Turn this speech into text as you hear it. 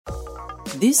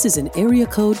This is an Area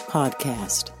Code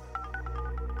Podcast.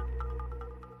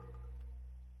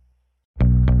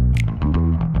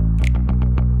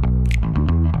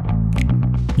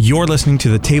 You're listening to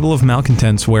the Table of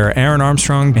Malcontents, where Aaron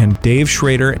Armstrong and Dave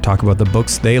Schrader talk about the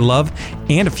books they love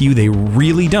and a few they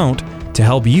really don't to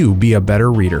help you be a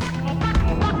better reader.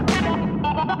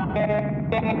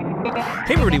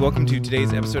 Hey everybody, welcome to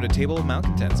today's episode of Table of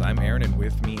Malcontents. I'm Aaron, and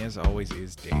with me as always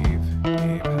is Dave.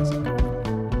 Dave, how's it going?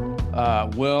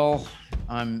 Well,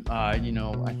 I'm, I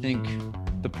think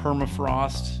the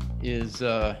permafrost is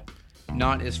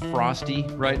not as frosty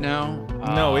right now.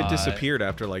 No, it disappeared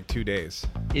after like 2 days.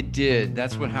 It did.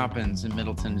 That's what happens in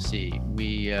Middle Tennessee.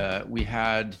 We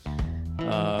had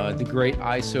the great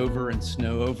ice over and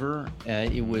snow over.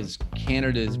 It was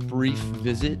Canada's brief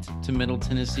visit to Middle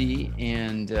Tennessee,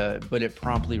 but it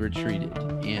promptly retreated.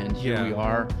 And here we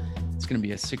are. It's going to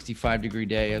be a 65-degree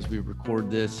day as we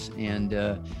record this, and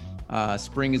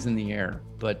spring is in the air.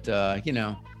 But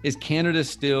is Canada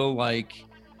still locked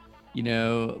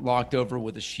over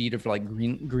with a sheet of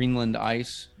Greenland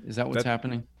ice? Is that what's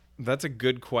happening? That's a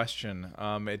good question.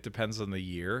 It depends on the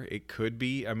year. It could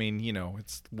be. I mean,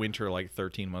 it's winter like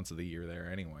 13 months of the year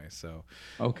there anyway. So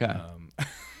okay.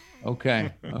 Okay.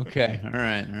 All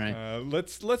right.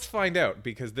 Let's find out,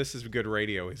 because this is good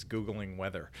radio, is Googling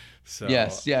weather. So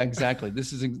yes, yeah, exactly.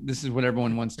 This is what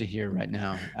everyone wants to hear right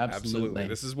now. Absolutely.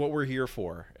 This is what we're here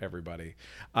for, everybody.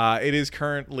 It is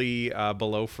currently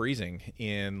below freezing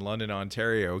in London,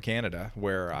 Ontario, Canada,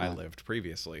 where I lived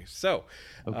previously. So,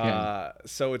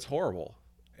 so it's horrible,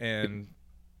 and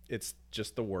it's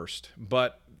just the worst.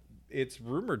 But it's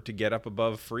rumored to get up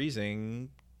above freezing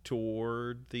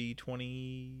toward the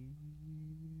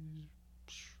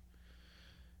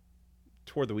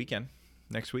weekend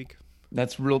next week.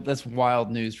 That's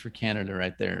wild news for Canada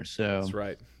right there. So that's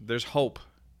right. There's hope.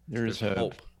 There's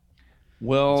hope.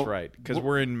 Well, that's right, because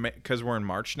we're in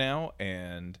March now,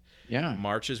 and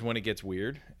March is when it gets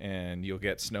weird, and you'll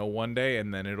get snow one day,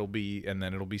 and then it'll be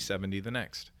 70 the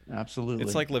next. Absolutely.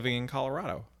 It's like living in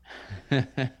Colorado.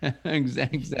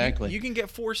 Exactly. You can get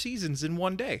 4 seasons in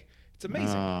one day. It's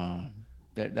amazing.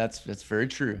 That's very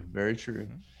true. Very true.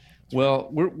 Well,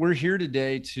 we're here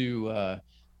today to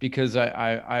because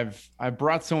I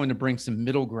brought someone to bring some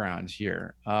middle ground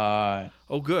here.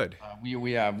 Good.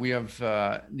 We have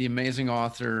the amazing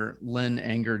author Lynn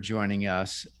Enger joining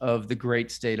us of the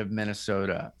great state of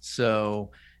Minnesota. So,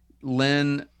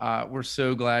 Lynn, we're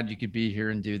so glad you could be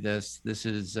here and do this. This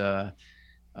has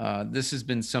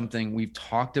been something we've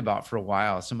talked about for a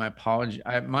while. So my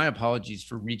apologies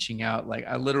for reaching out.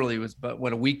 I literally was, a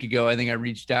week ago, I think I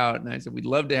reached out and I said, we'd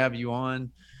love to have you on.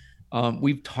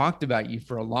 We've talked about you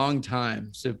for a long time,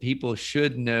 so people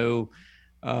should know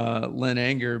Lynn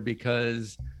Enger,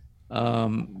 because,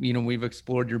 we've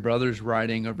explored your brother's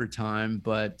writing over time,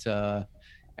 but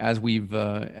as we've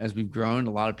grown,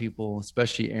 a lot of people,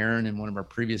 especially Aaron and one of our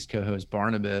previous co-hosts,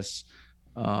 Barnabas,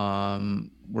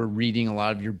 we're reading a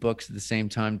lot of your books at the same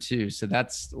time too. So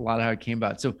that's a lot of how it came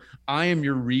about. So I am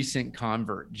your recent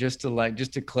convert, just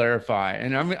to clarify.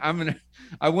 And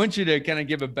I want you to kind of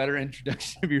give a better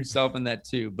introduction of yourself in that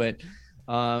too. But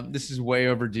this is way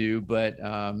overdue, but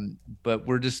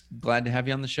we're just glad to have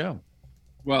you on the show.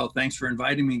 Well, thanks for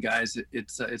inviting me, guys.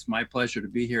 It's my pleasure to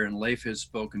be here. And Leif has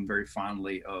spoken very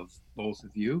fondly of both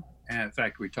of you. And in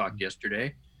fact, we talked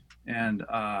yesterday. And,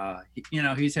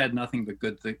 he's had nothing but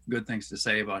good things to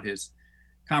say about his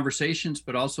conversations,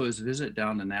 but also his visit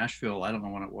down to Nashville. I don't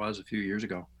know when it was, a few years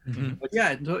ago. Mm-hmm. But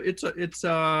yeah,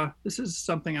 this is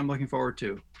something I'm looking forward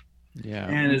to. Yeah.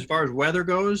 And as far as weather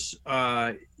goes,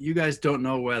 you guys don't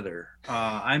know weather.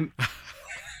 I'm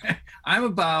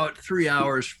about 3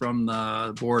 hours from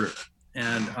the border,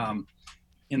 and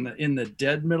in the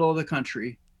dead middle of the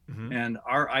country, and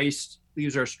our ice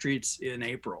leaves our streets in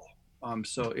April.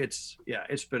 So it's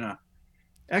been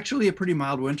actually a pretty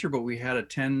mild winter, but we had a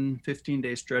 10-15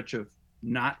 day stretch of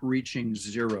not reaching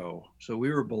zero. So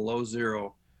we were below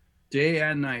zero day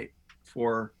and night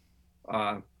for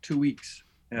 2 weeks,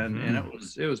 and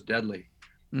it was deadly.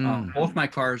 Both my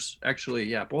cars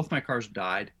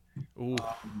died.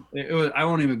 I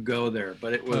won't even go there,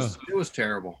 but it was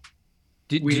terrible.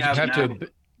 Did you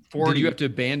have to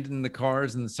abandon the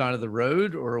cars on the side of the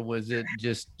road, or was it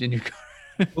just in your car?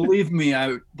 Believe me,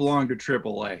 I belong to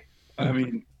AAA. I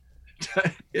mean,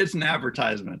 it's an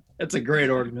advertisement. It's a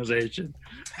great organization.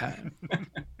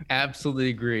 Absolutely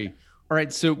agree. All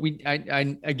right, so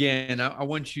I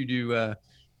want you to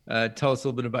tell us a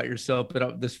little bit about yourself.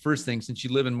 But this first thing, since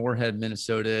you live in Moorhead,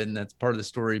 Minnesota, and that's part of the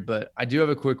story, but I do have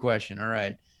a quick question. All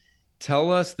right.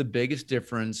 Tell us the biggest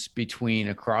difference between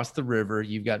across the river,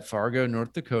 you've got Fargo,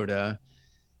 North Dakota,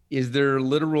 Is there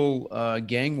literal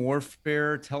gang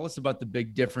warfare? Tell us about the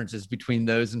big differences between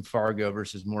those in Fargo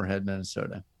versus Moorhead,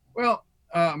 Minnesota. Well,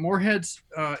 Moorhead's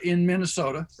in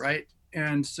Minnesota, right?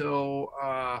 And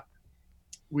so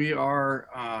we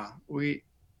are we're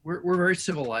very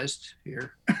civilized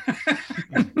here.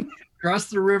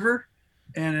 Across the river,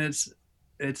 and it's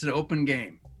an open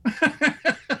game.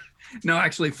 No,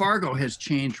 actually, Fargo has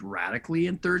changed radically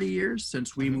in 30 years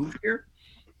since we moved here.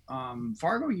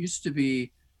 Fargo used to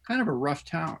be kind of a rough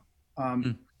town,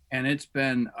 and it's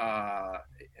been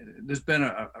there's been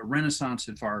a renaissance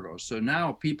in Fargo. So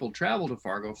now people travel to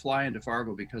Fargo, fly into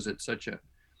Fargo because it's such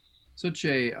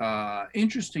a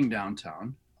interesting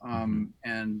downtown,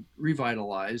 and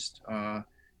revitalized.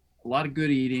 A lot of good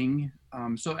eating.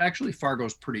 So actually,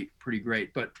 Fargo's pretty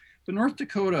great. But North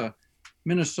Dakota,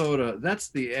 Minnesota, that's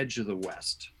the edge of the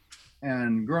West.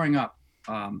 And growing up,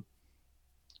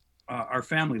 our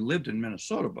family lived in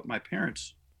Minnesota, but my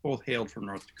parents both hailed from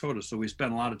North Dakota. So we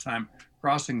spent a lot of time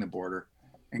crossing the border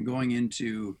and going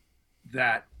into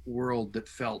that world that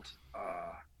felt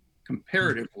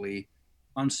comparatively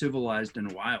uncivilized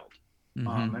and wild.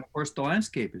 And of course, the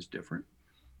landscape is different.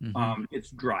 It's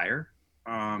drier,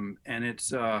 and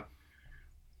it's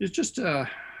just a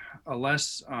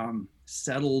less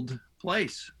settled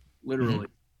place, literally.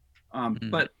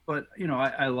 But you know,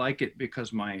 I like it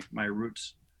because my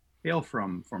roots hail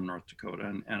from North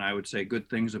Dakota, and I would say good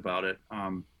things about it.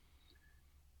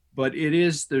 But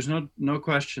there's no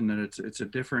question that it's a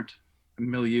different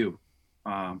milieu,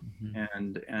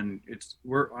 and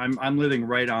I'm living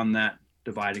right on that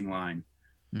dividing line,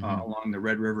 along the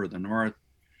Red River, the north,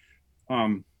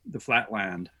 the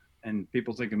flatland, and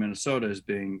people think of Minnesota as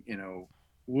being, you know,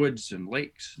 woods and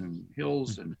lakes and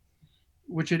hills, and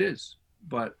which it is,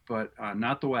 but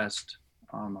not the West.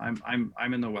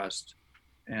 I'm in the West,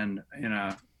 and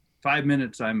in 5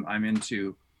 minutes I'm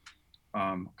into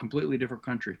completely different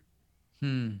country.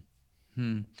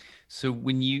 So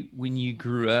when you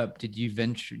grew up, did you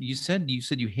venture? You said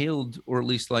you hailed, or at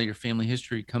least a lot of your family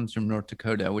history comes from North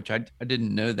Dakota, which I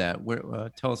didn't know that.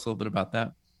 Tell us a little bit about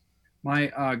that.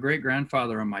 My great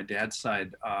grandfather on my dad's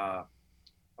side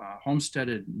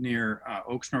homesteaded near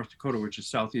Oaks, North Dakota, which is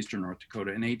southeastern North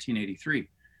Dakota, in 1883,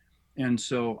 and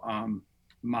so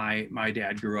my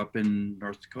dad grew up in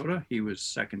North Dakota. He was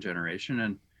second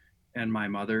generation, and my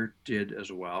mother did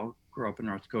as well, grew up in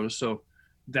North Dakota. So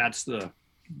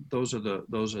those are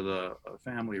the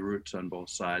family roots on both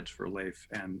sides for Leif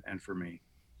and for me.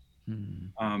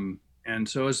 And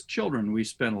so as children, we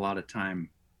spent a lot of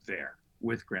time there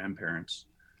with grandparents.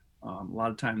 A lot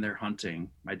of time there hunting.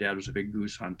 My dad was a big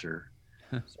goose hunter,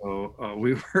 so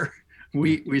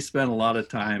we spent a lot of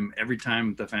time. Every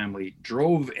time the family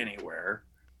drove anywhere,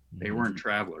 they weren't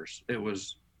travelers. It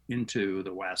was into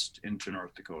the West, into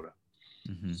North Dakota.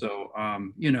 So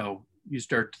you know, you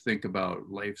start to think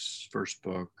about Leif's first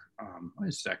book,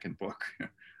 his second book,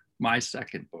 my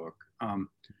second book.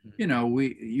 You know,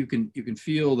 you can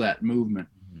feel that movement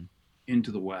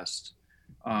into the West.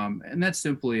 And that's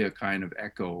simply a kind of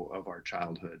echo of our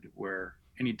childhood, where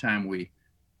anytime we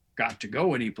got to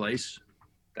go any place,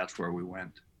 that's where we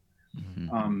went.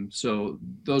 So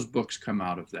those books come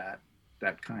out of that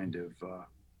kind of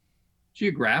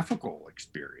geographical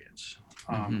experience.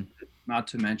 Not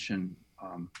to mention,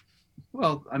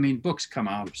 well, I mean, books come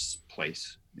out of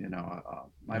place. You know,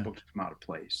 my books come out of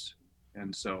place,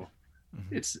 and so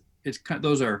it's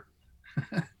those are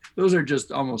those are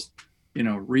just almost, you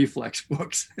know, reflex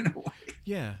books in a way.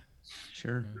 Yeah,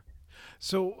 sure.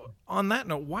 So on that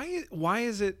note, why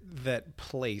is it that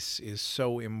place is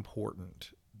so important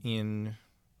in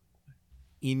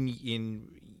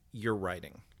your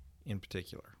writing in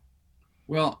particular?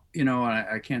 Well, you know,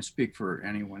 I can't speak for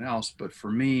anyone else, but for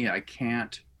me, I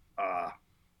can't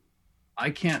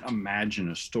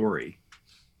imagine a story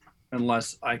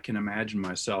unless I can imagine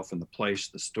myself in the place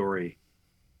the story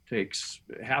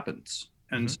happens.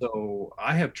 And so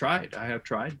I have tried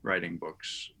writing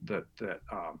books that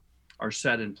are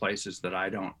set in places that I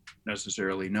don't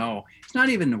necessarily know. It's not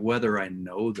even whether I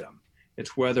know them,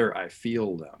 it's whether I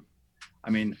feel them. I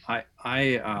mean, I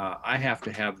have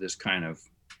to have this kind of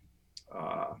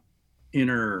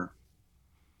inner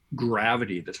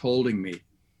gravity that's holding me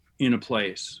in a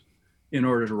place in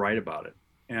order to write about it.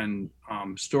 And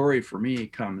story for me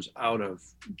comes out of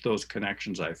those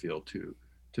connections I feel to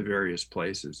various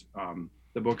places.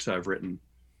 The books I've written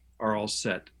are all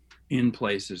set in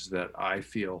places that I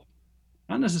feel,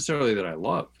 not necessarily that I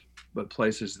love, but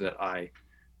places that I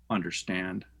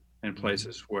understand, and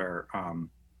places where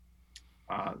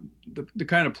the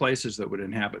kind of places that would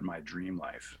inhabit my dream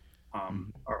life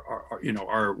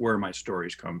are where my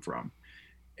stories come from.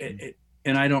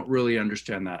 and I don't really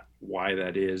understand why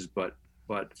that is, but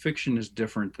fiction is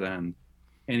different than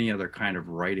any other kind of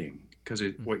writing, because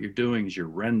what you're doing is you're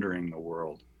rendering the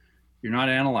world. You're not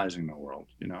analyzing the world.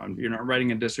 You're not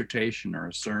writing a dissertation or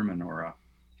a sermon or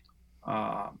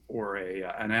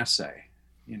an essay.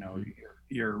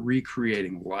 You're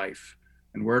recreating life.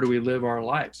 And where do we live our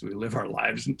lives? We live our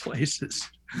lives in places.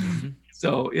 Mm-hmm.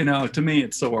 So, to me,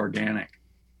 it's so organic.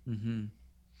 Mm-hmm.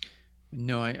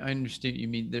 No, I understand. You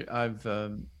mean that I've,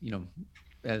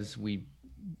 as we'll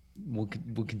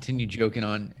continue joking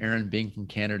on Aaron being from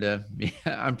Canada.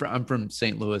 I'm from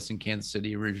St. Louis and Kansas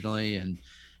City originally,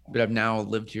 but I've now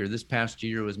lived here. This past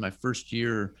year was my first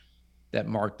year that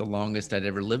marked the longest I'd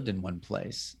ever lived in one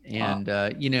place. And,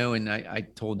 and I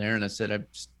told Aaron, I said,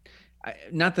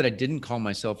 not that I didn't call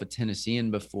myself a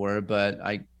Tennessean before, but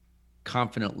I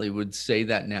confidently would say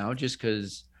that now, just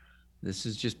because this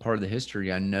is just part of the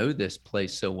history. I know this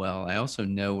place so well. I also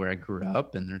know where I grew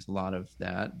up, and there's a lot of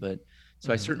that. But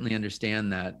so I certainly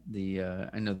understand that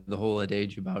I know the whole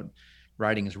adage about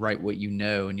writing is write what you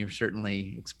know, and you're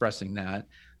certainly expressing that.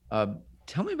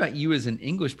 Tell me about you as an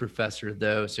English professor,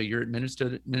 though. So you're at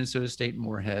Minnesota State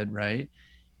Moorhead, right?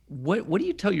 What do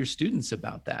you tell your students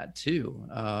about that too,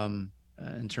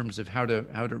 in terms of how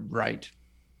to write?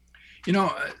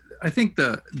 I think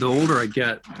the older I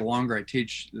get, the longer I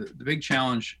teach. The big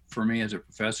challenge for me as a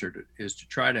professor is to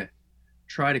try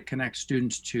to connect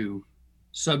students to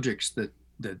subjects that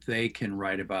they can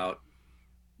write about,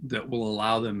 that will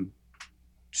allow them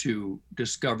to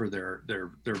discover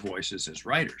their voices as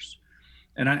writers.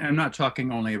 And I'm not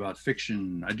talking only about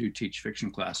fiction. I do teach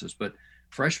fiction classes, but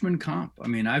freshman comp. I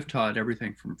mean, I've taught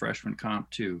everything from freshman comp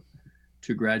to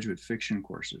graduate fiction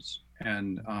courses.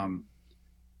 And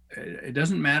it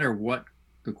doesn't matter what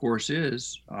the course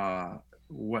is,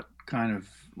 what kind of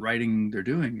writing they're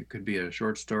doing. It could be a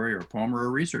short story or a poem or a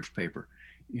research paper.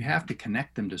 You have to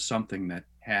connect them to something that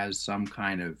has some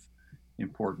kind of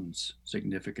importance,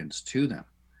 significance to them.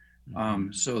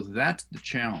 So that's the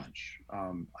challenge.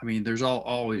 I mean, there's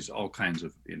always all kinds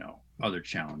of, other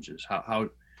challenges. How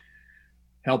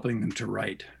helping them to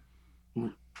write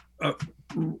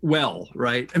well,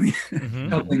 right? I mean,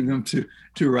 helping them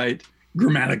to write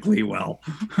grammatically well.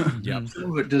 Yep.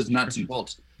 Some of it does nuts and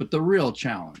bolts, but the real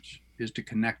challenge is to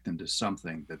connect them to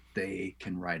something that they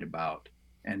can write about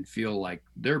and feel like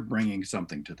they're bringing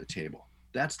something to the table.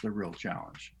 That's the real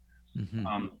challenge.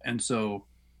 And so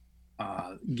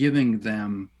giving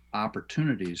them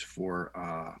opportunities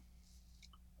for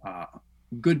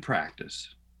good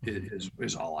practice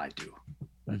is all I do.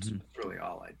 That's really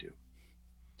all I do.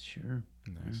 Sure.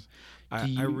 Nice.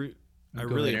 I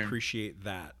really appreciate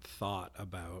that thought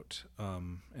about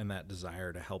and that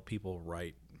desire to help people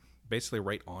write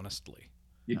honestly.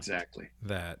 Exactly.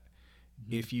 That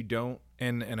if you don't,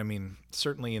 and I mean,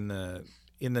 certainly in the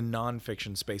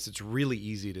nonfiction space, it's really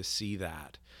easy to see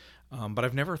that. But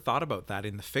I've never thought about that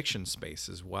in the fiction space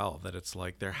as well, that it's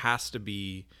like there has to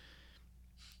be,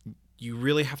 you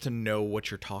really have to know what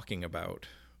you're talking about.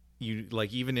 You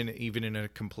like even in a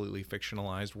completely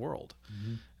fictionalized world.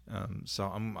 So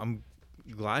I'm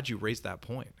glad you raised that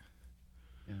point.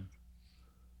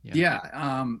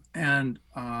 And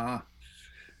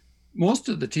most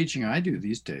of the teaching I do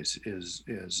these days is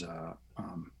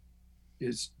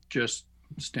just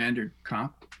standard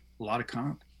comp, a lot of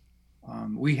comp.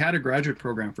 We had a graduate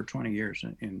program for 20 years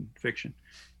in fiction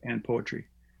and poetry,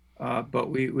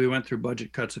 but we went through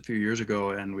budget cuts a few years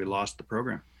ago and we lost the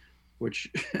program, which,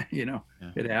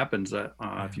 it happens.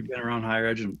 If you've been around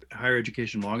higher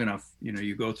education long enough,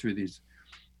 you go through these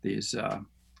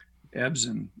ebbs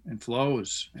and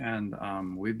flows. And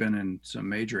we've been in some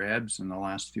major ebbs in the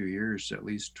last few years, at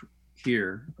least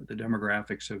here. The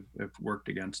demographics have worked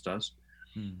against us.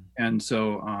 And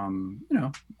so,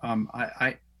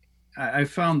 I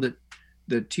found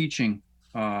that teaching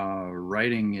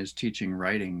writing is teaching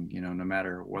writing, no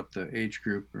matter what the age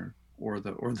group or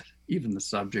even the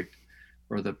subject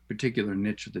or the particular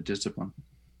niche of the discipline.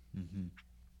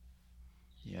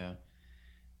 Yeah.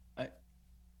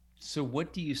 So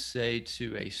what do you say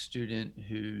to a student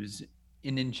who's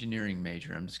an engineering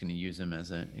major? I'm just going to use them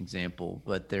as an example,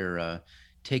 but they're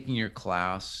taking your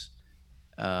class.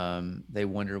 They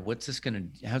wonder, how's this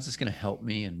going to help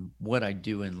me and what I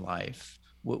do in life?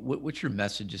 What's your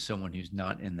message to someone who's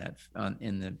not in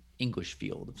the English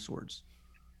field of sorts?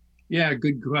 Yeah,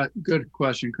 good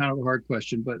question. Kind of a hard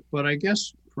question, but I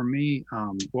guess for me,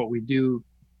 what we do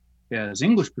as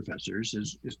English professors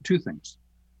is two things.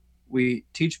 We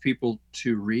teach people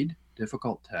to read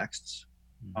difficult texts.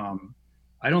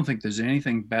 I don't think there's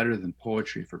anything better than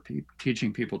poetry for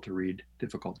teaching people to read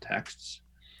difficult texts.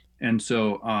 And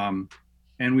so,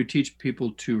 and we teach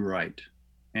people to write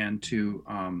and to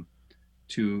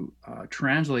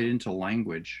translate into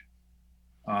language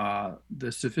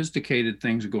the sophisticated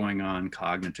things going on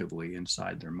cognitively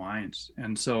inside their minds.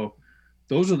 And so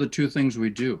those are the two things we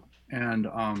do. And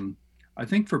I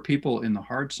think for people in the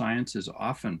hard sciences,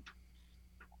 often,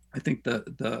 I think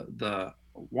the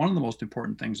one of the most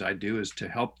important things I do is to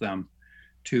help them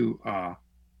to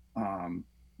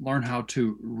learn how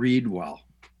to read well.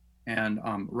 And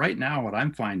right now, what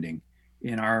I'm finding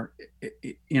in our,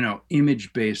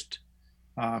 image-based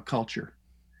culture,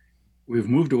 we've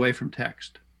moved away from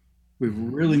text. We've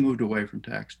really moved away from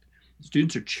text.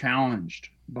 Students are challenged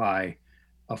by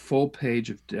a full page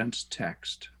of dense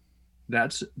text.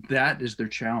 That is their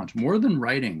challenge. More than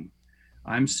writing,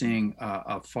 I'm seeing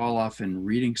a fall off in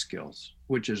reading skills,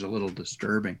 which is a little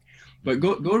disturbing. But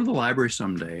go to the library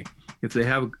someday if you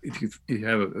have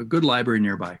a good library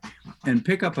nearby, and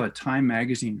pick up a Time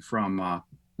magazine from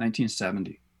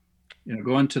 1970.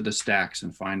 Go into the stacks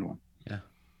and find one. Yeah.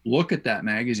 Look at that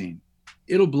magazine.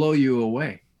 It'll blow you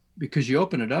away because you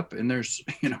open it up and there's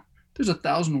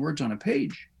 1,000 words on a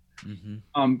page.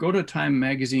 Mm-hmm. Go to Time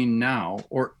magazine now,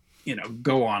 or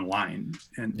go online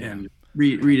and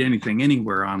read anything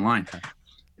anywhere online.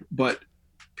 But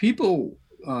people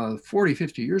 40,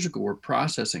 50 years ago were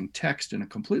processing text in a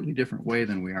completely different way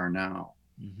than we are now.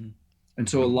 Mm-hmm. And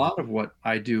so a lot of what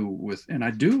I do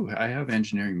I have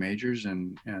engineering majors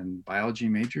and biology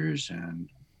majors and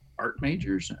art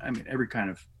majors. I mean, every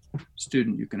kind of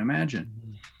student you can imagine.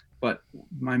 Mm-hmm. But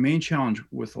my main challenge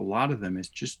with a lot of them is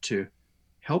just to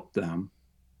help them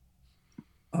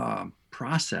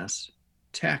process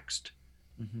text,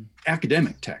 mm-hmm.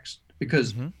 academic text,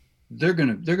 because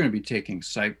Mm-hmm. they're gonna be taking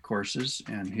psych courses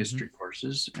and history mm-hmm.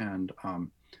 courses and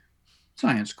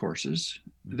science courses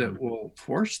mm-hmm. that will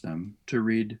force them to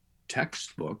read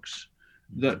textbooks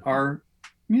mm-hmm. that are,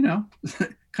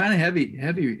 kind of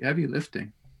heavy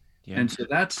lifting. Yeah. And so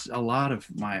that's a lot of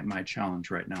my challenge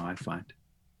right now, I find.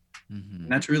 Mm-hmm. And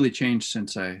that's really changed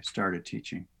since I started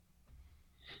teaching.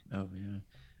 Oh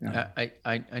yeah.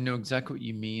 I know exactly what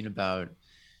you mean about,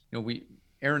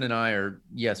 Aaron and I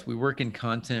we work in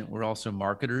content. We're also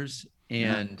marketers.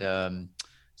 And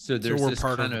so we're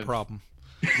part of the problem.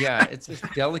 Yeah, it's a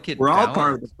delicate We're balance. all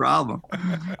part of the problem.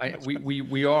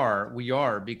 We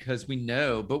are, because we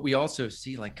know, but we also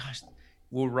see gosh,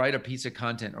 we'll write a piece of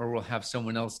content or we'll have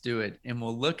someone else do it and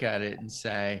we'll look at it and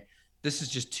say, this is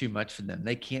just too much for them.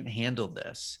 They can't handle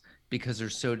this because they're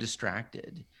so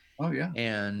distracted. Oh yeah.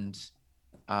 And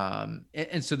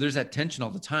so there's that tension all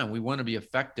the time. We want to be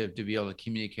effective to be able to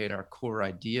communicate our core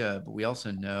idea, but we also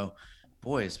know,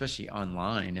 boy, especially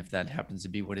online, if that happens to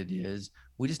be what it is,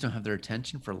 we just don't have their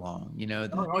attention for long.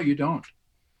 No, you don't.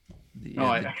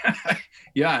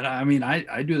 I mean,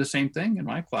 I do the same thing in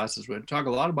my classes. We talk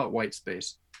a lot about white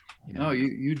space. No,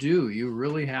 you do. You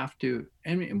really have to,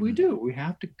 and we do. We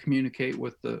have to communicate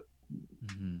with the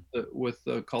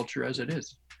culture as it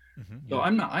is. Mm-hmm. So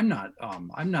I'm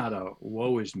not a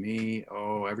woe is me,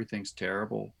 everything's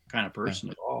terrible kind of person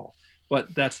at all.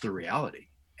 But that's the reality.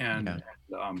 And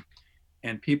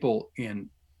people in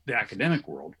the academic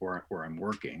world where I'm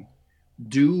working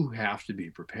do have to be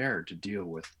prepared to deal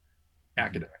with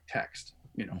academic text.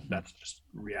 That's just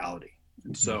reality.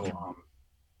 And so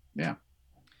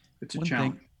it's a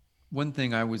challenge. One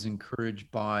thing I was encouraged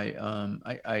by,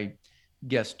 I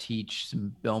guest teach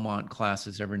some Belmont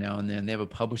classes every now and then. They have a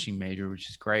publishing major, which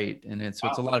is great. And it's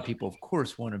a lot of people, of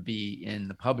course, want to be in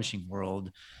the publishing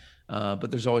world.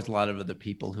 But there's always a lot of other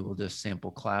people who will just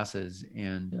sample classes.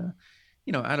 And,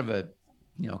 out of a,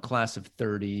 class of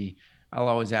 30, I'll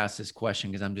always ask this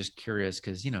question because I'm just curious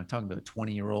because, talking to a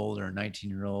 20-year-old or a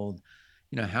 19-year-old,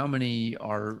 how many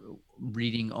are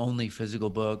reading only physical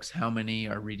books? How many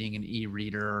are reading an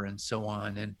e-reader and so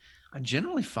on? And I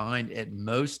generally find at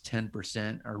most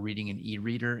 10% are reading an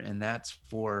e-reader, and that's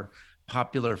for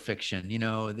popular fiction.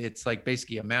 It's like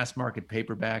basically a mass market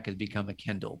paperback has become a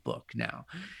Kindle book now.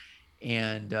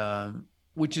 And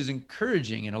which is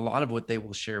encouraging. And a lot of what they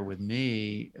will share with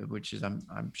me, which is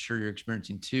I'm sure you're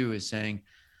experiencing too, is saying,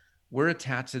 we're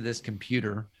attached to this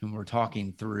computer whom we're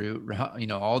talking through,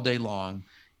 all day long.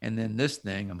 And then this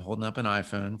thing, I'm holding up an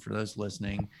iPhone for those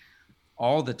listening,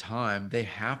 all the time. They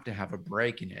have to have a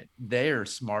break in it. They are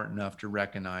smart enough to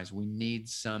recognize we need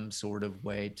some sort of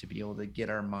way to be able to get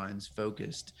our minds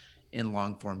focused in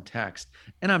long form text.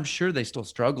 And I'm sure they still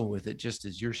struggle with it, just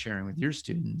as you're sharing with your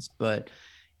students, but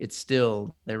it's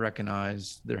still, they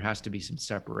recognize there has to be some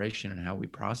separation in how we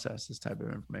process this type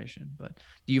of information. But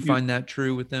do you find that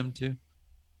true with them too?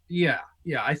 Yeah,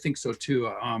 I think so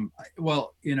too.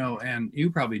 Well, and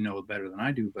you probably know better than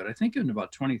I do, but I think in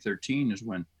about 2013 is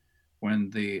when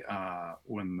the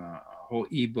whole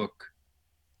ebook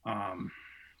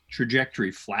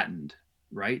trajectory flattened,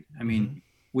 right? I mean,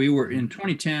 we were in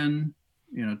 2010,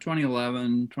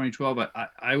 2011, 2012.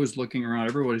 I was looking around.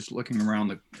 Everybody's looking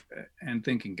around and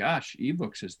thinking, "Gosh,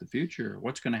 ebooks is the future.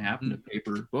 What's going to happen to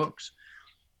paper books?"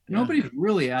 Yeah. Nobody's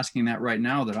really asking that right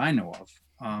now that I know of.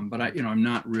 But I'm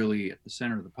not really at the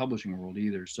center of the publishing world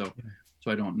either, so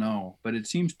I don't know. But it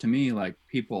seems to me like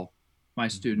people, my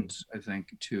students, I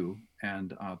think too,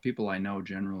 and people I know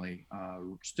generally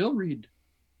still read.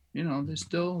 They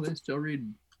still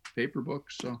read paper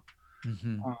books. So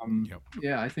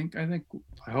yeah, I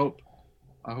hope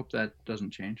that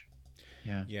doesn't change.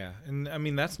 Yeah, and I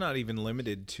mean that's not even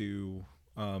limited to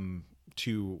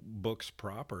books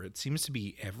proper. It seems to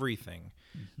be everything.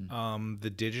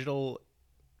 The digital.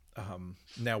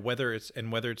 Now, whether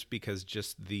it's because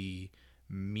just the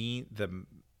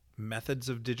methods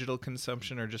of digital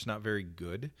consumption are just not very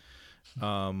good,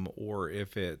 or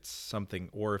if it's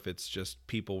just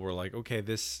people were like, okay,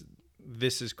 this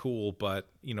is cool, but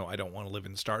I don't want to live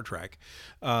in Star Trek,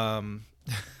 or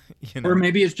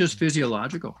maybe it's just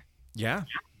physiological. Yeah.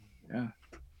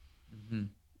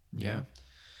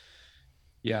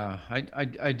 Yeah,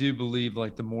 I do believe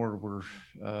like the more we're,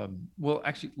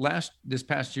 actually this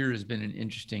past year has been an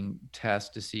interesting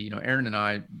test to see, Aaron and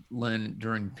I, Lynn,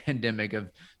 during pandemic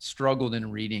have struggled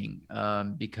in reading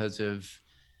because of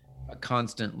a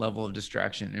constant level of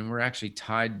distraction. And we're actually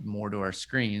tied more to our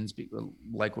screens,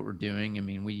 like what we're doing. I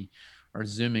mean, we are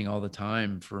Zooming all the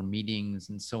time for meetings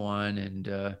and so on.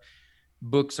 And,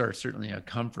 books are certainly a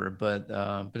comfort, but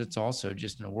it's also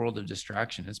just in a world of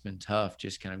distraction. It's been tough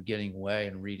just kind of getting away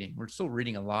and reading. We're still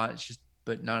reading a lot. It's just,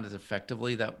 but not as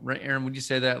effectively. That right, Aaron, would you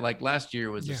say that like last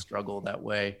year was a struggle that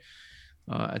way?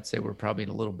 I'd say we're probably in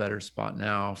a little better spot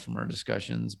now from our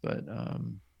discussions, but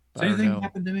same thing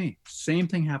happened to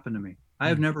me. I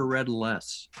have never read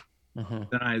less than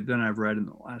I've read in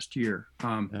the last year.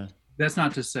 That's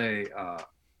not to say,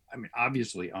 I mean,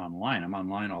 obviously online. I'm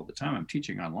online all the time. I'm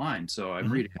teaching online, so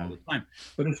I'm reading all the time.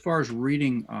 But as far as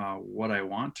reading what I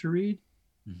want to read,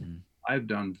 I've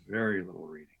done very little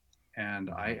reading. And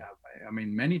I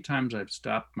mean, many times I've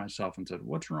stopped myself and said,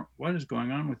 "What's wrong? What is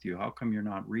going on with you? How come you're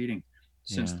not reading?"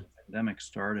 Since the pandemic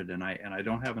started, and I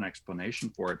don't have an explanation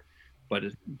for it, but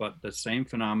the same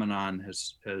phenomenon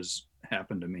has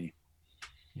happened to me.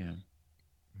 Yeah,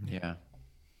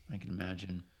 I can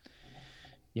imagine.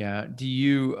 Yeah. Do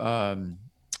you, have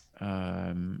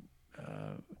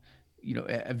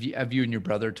you and your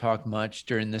brother talked much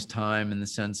during this time in the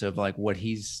sense of like what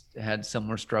he's had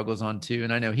similar struggles on too?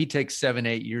 And I know he takes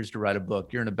 7-8 years to write a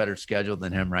book. You're in a better schedule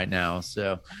than him right now.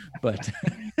 So, but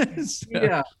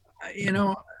yeah,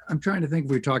 I'm trying to think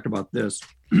if we talked about this.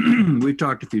 We've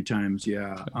talked a few times.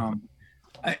 Yeah.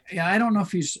 I don't know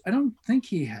if I don't think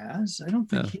he has. I don't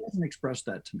think he hasn't expressed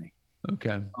that to me.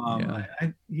 Okay.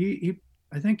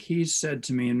 I think he's said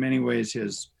to me in many ways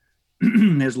his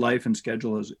his life and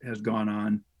schedule has gone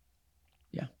on,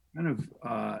 kind of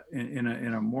in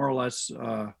a more or less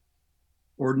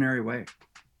ordinary way.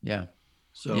 Yeah.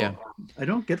 So I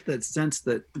don't get that sense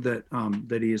that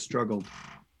he has struggled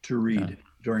to read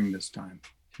during this time.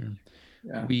 Sure.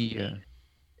 Yeah. We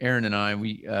Aaron and I,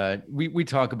 we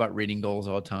talk about reading goals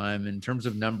all the time in terms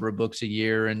of number of books a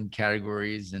year and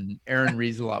categories. And Aaron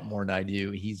reads a lot more than I do.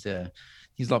 He's a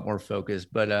lot more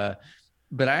focused, but I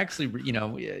actually,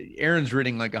 Aaron's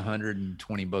reading like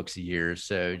 120 books a year.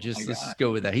 So let's just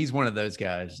go with that. He's one of those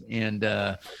guys. And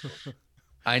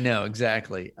I know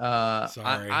exactly.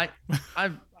 Sorry.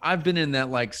 I've been in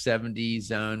that like 70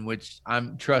 zone, which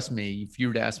trust me, if you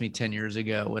were to ask me 10 years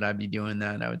ago, would I be doing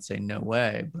that? I would say no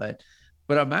way. But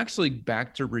I'm actually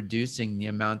back to reducing the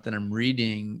amount that I'm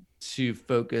reading to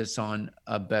focus on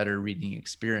a better reading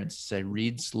experience. Say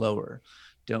read slower.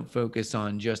 Don't focus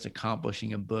on just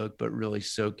accomplishing a book, but really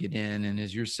soak it in. And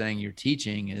as you're saying, your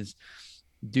teaching is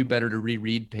do better to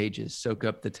reread pages, soak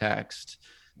up the text.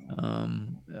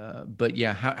 But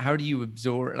yeah, how do you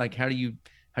absorb, like, how do you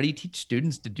teach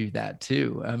students to do that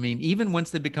too? I mean, even once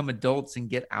they become adults and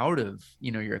get out of,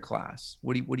 your class,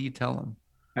 what do you tell them?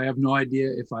 I have no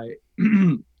idea if I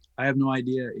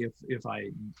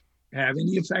have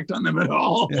any effect on them at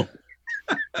all.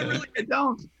 I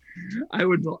don't. I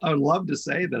would love to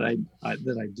say that I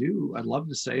do. I'd love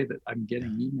to say that I'm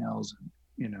getting emails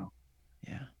and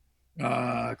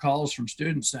calls from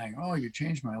students saying, "Oh, you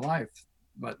changed my life."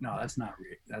 But no, that's not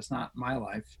my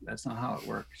life. That's not how it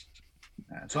works.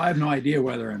 So I have no idea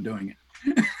whether I'm doing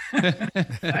it.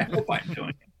 I hope I'm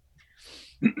doing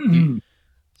it.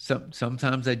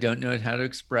 Sometimes I don't know how to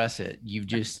express it. You've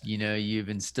just, you've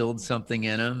instilled something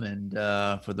in them, and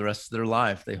for the rest of their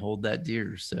life, they hold that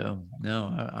dear. So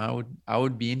no, I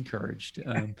would be encouraged.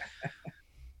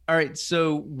 All right.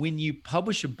 So when you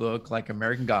publish a book like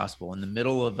American Gospel in the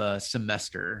middle of a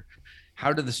semester,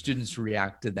 how do the students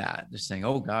react to that? They're saying,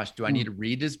 "Oh gosh, do I need to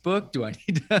read his book? Do I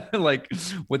need to like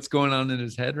what's going on in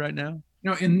his head right now?"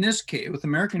 In this case with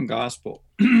American Gospel,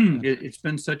 it's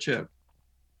been such a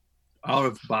out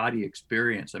of body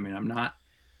experience. I mean, I'm not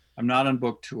on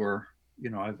book tour.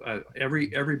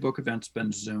 Every book event's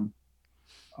been Zoom.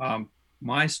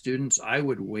 My students, I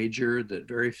would wager that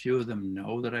very few of them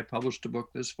know that I published a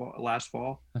book last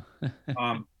fall.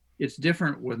 It's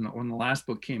different when the last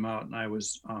book came out, and I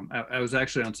was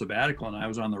actually on sabbatical, and I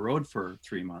was on the road for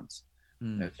 3 months.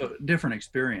 So different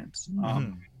experience.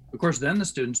 Of course, then the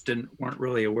students weren't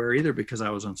really aware either because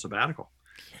I was on sabbatical.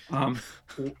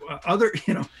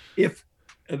 If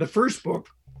the first book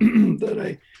that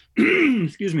I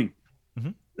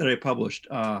that I published,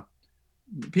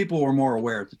 people were more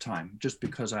aware at the time just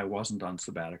because I wasn't on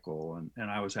sabbatical and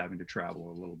I was having to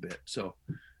travel a little bit. So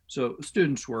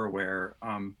students were aware.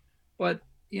 But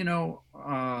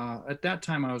at that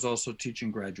time I was also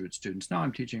teaching graduate students. Now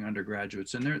I'm teaching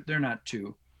undergraduates, and they're not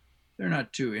too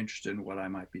interested in what I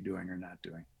might be doing or not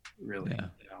doing, really. Yeah.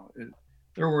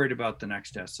 They're worried about the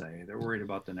next essay. They're worried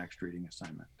about the next reading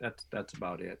assignment. That's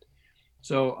about it.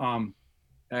 So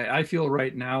I feel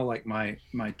right now like my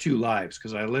two lives,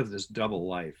 because I live this double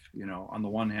life. On the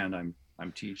one hand,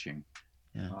 I'm teaching.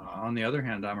 Yeah. On the other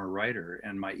hand, I'm a writer,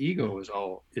 and my ego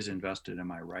is invested in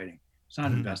my writing. It's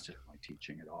not invested in my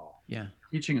teaching at all. Yeah,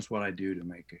 teaching is what I do to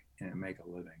make a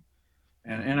living,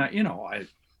 and I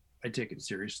take it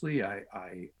seriously. I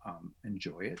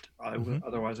enjoy it.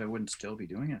 Otherwise, I wouldn't still be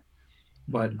doing it.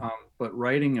 But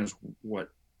writing is what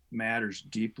matters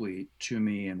deeply to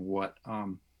me, and what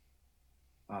kind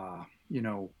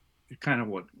of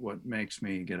what makes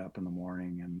me get up in the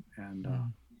morning, and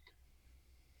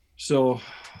so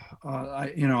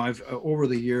I've over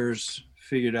the years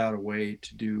figured out a way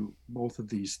to do both of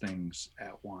these things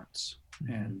at once,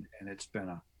 and it's been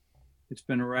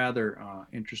a rather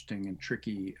interesting and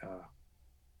tricky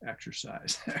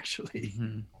exercise, actually.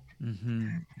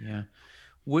 Yeah.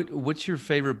 What's your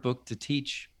favorite book to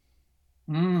teach?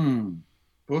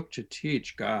 Book to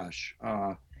teach, gosh.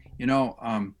 I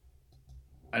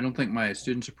don't think my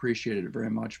students appreciated it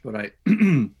very much, but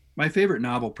my favorite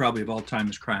novel probably of all time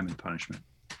is Crime and Punishment.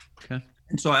 Okay.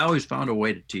 And so I always found a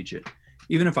way to teach it,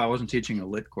 even if I wasn't teaching a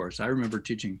lit course. I remember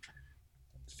teaching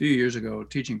a few years ago,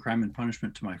 teaching Crime and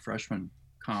Punishment to my freshman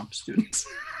comp students.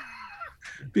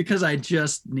 Because I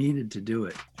just needed to do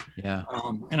it. Yeah.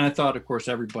 And I thought, of course,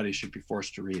 everybody should be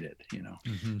forced to read it,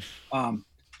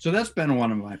 So that's been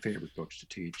one of my favorite books to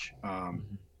teach.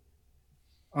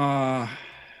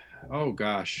 Oh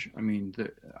gosh. I mean,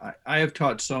 I have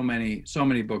taught so many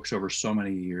books over so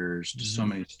many years to so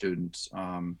many students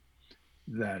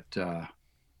that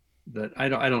I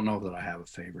don't know that I have a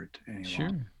favorite anymore.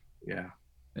 Sure. Yeah.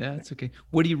 Yeah, it's okay.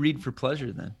 What do you read for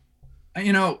pleasure then?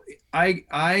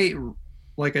 I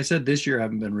like I said, this year I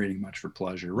haven't been reading much for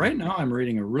pleasure. Right now I'm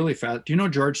reading a really fast. Do you know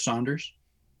George Saunders?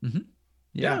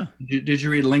 Yeah. Did you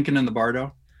read Lincoln in the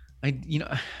Bardo?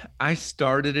 I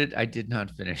started it. I did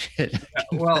not finish it.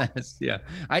 Well, yeah.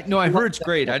 I heard it's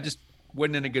great. I just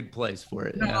wasn't in a good place for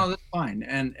it. No, that's fine.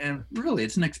 And really,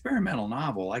 it's an experimental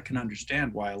novel. I can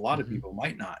understand why a lot of people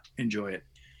might not enjoy it.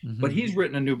 But he's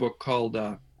written a new book called,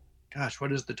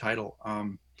 what is the title?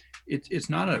 It's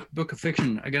not a book of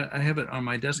fiction. I have it on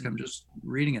my desk. I'm just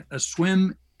reading it. A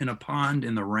Swim in a Pond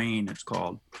in the Rain, it's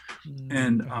called.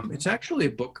 And it's actually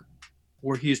a book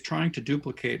where he's trying to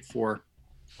duplicate for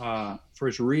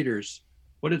his readers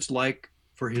what it's like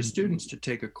for his students to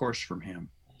take a course from him.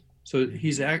 So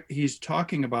he's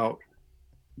talking about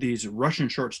these Russian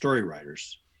short story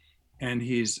writers, and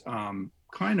he's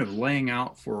kind of laying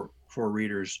out for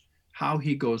readers how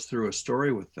he goes through a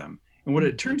story with them. And what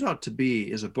it turns out to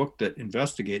be is a book that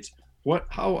investigates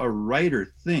how a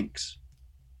writer thinks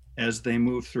as they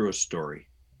move through a story.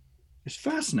 It's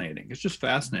fascinating. It's just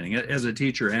fascinating. As a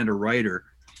teacher and a writer,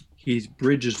 he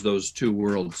bridges those two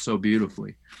worlds so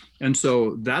beautifully. And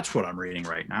so that's what I'm reading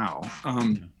right now.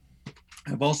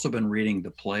 I've also been reading The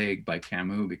Plague by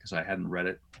Camus because I hadn't read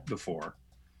it before.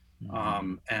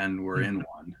 And we're in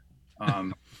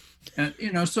one.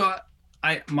 And so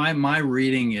my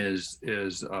reading is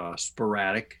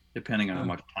sporadic depending on how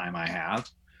much time I have,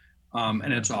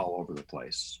 and it's all over the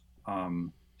place.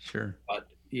 Sure. But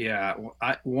yeah,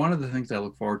 one of the things I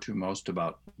look forward to most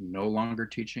about no longer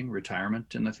teaching,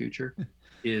 retirement in the future,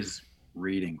 is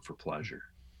reading for pleasure.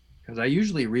 because I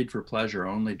usually read for pleasure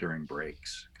only during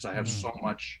breaks because I have so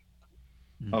much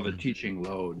of a teaching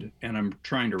load, and I'm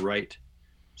trying to write,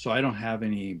 so I don't have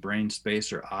any brain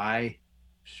space or eye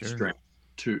strength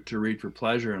to read for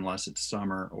pleasure unless it's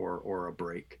summer or a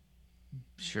break.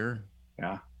 Sure.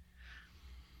 Yeah.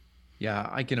 Yeah,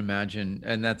 I can imagine,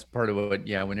 and that's part of what.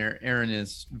 Yeah, when Aaron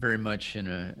is very much in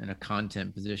a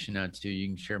content position now too, you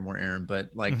can share more, Aaron. But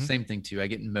like same thing too. I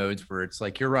get in modes where it's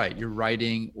like you're right, you're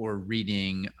writing or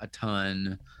reading a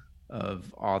ton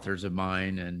of authors of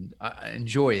mine, and I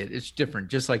enjoy it. It's different,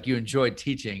 just like you enjoy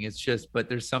teaching. It's just, but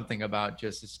there's something about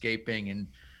just escaping, and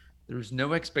there's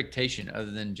no expectation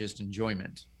other than just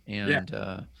enjoyment. And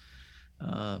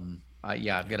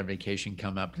I've got a vacation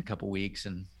come up in a couple of weeks,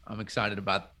 and I'm excited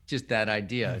about just that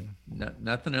idea.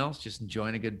 Nothing else, just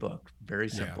enjoying a good book. Very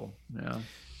simple.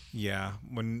 Yeah.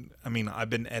 I've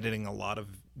been editing a lot of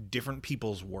different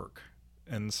people's work,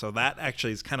 and so that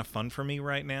actually is kind of fun for me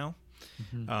right now.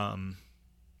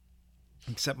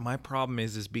 Except my problem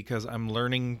is because I'm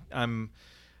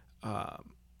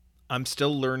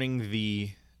still learning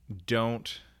the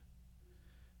don't.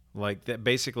 Like that,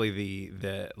 basically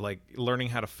the like learning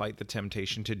how to fight the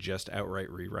temptation to just outright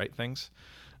rewrite things.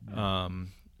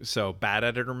 So bad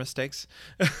editor mistakes.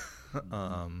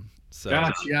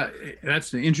 That's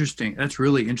interesting. That's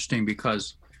really interesting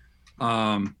because,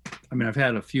 I've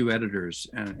had a few editors,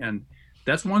 and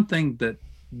that's one thing that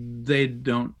they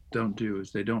don't do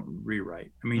is they don't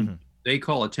rewrite. They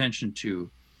call attention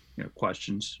to,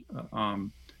 questions,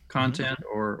 content,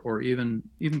 or even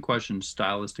questions,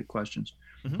 stylistic questions.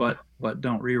 But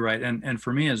don't rewrite. And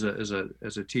for me as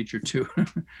a teacher too,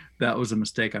 that was a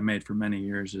mistake I made for many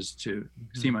years, is to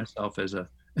see myself as a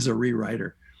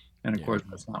rewriter. And of course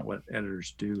that's not what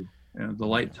editors do. The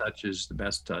light touch is the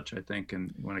best touch, I think,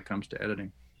 and when it comes to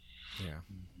editing.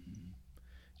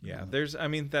 Yeah.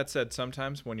 That said,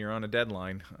 sometimes when you're on a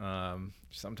deadline,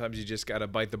 sometimes you just got to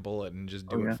bite the bullet and just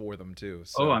do it for them too.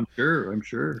 So, I'm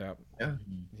sure.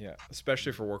 Yeah.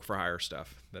 Especially for work for hire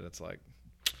stuff, that it's like,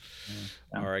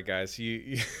 all right, guys,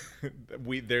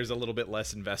 there's a little bit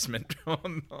less investment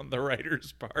on the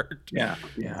writer's part.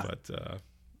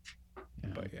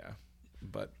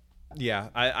 But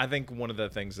I think one of the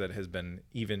things that has been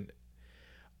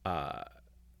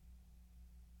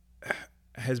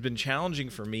has been challenging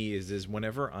for me is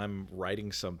whenever I'm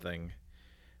writing something,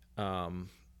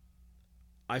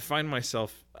 I find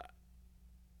myself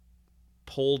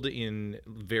pulled in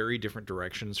very different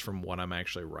directions from what I'm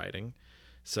actually writing.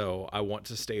 So I want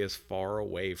to stay as far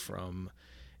away from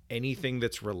anything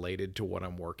that's related to what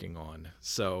I'm working on.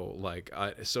 So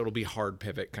so it'll be hard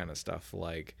pivot kind of stuff.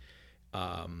 Like,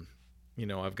 I've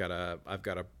got a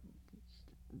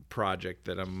project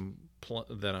that I'm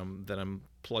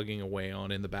plugging away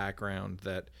on in the background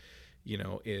that,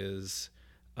 is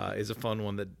a fun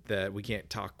one that we can't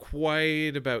talk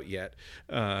quite about yet,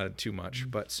 too much,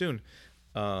 but soon.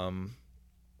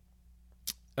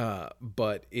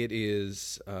 But it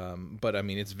is,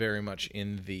 it's very much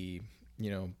in the,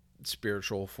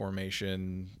 spiritual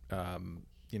formation,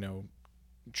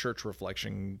 church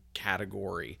reflection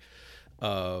category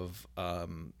of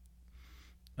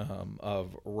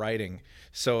writing.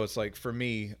 So it's like, for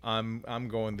me, I'm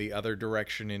going the other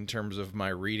direction in terms of my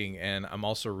reading, and I'm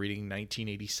also reading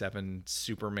 1987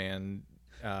 Superman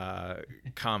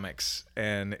comics,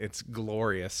 and it's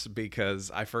glorious because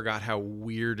I forgot how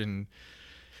weird and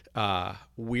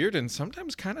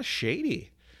sometimes kind of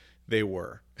shady they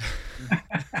were.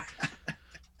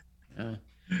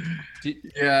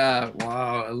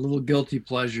 Wow, a little guilty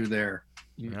pleasure there.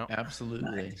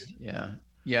 Absolutely. Nice.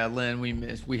 Lynn,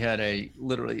 we had a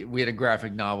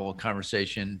graphic novel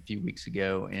conversation a few weeks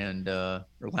ago, and or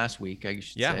last week, I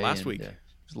should say. Last week. It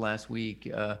was last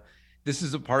week. This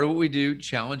is a part of what we do,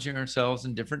 challenging ourselves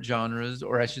in different genres,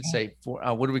 or I should say,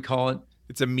 what do we call it?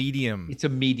 It's a medium. It's a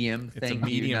medium. It's a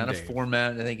medium, not Dave. A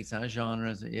format. I think it's not a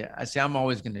genre. Yeah, I see. I'm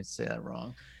always going to say that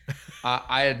wrong.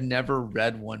 I had never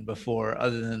read one before,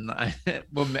 other than I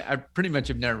pretty much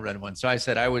have never read one. So I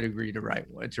said I would agree to read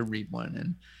one,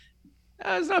 and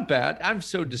it's not bad. I'm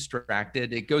so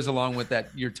distracted. It goes along with that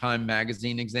Your Time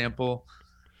magazine example.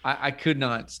 I could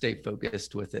not stay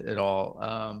focused with it at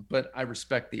all. But I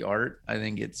respect the art. I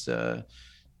think it's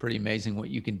pretty amazing what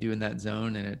you can do in that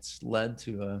zone, and it's led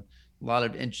to a lot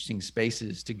of interesting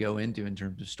spaces to go into in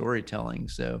terms of storytelling.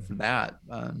 So for that,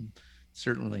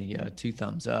 certainly 2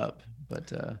 thumbs up.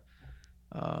 But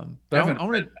I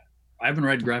haven't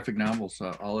read graphic novels,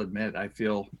 so I'll admit I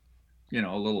feel, a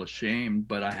little ashamed,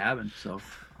 but I haven't. So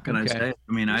what can I say?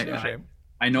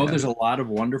 I know there's a lot of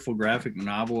wonderful graphic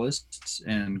novelists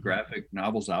and graphic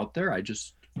novels out there. I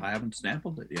haven't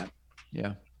sampled it yet.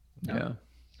 Yeah. Yeah.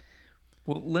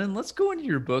 Well, Lynn, let's go into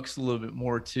your books a little bit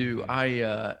more too.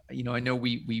 I know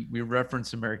we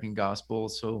reference American Gospel,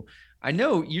 so I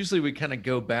know usually we kind of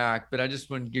go back, but I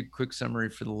just want to give a quick summary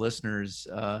for the listeners.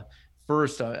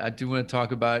 First, I do want to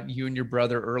talk about you and your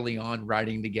brother early on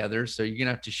writing together. So you're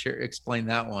gonna have to explain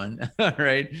that one,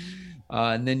 right?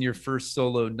 And then your first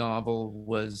solo novel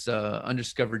was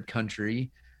Undiscovered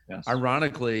Country. Yes.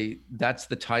 Ironically, that's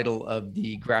the title of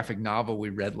the graphic novel we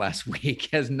read last week.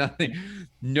 Has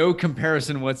no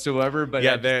comparison whatsoever. But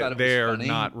yeah, they're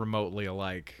not remotely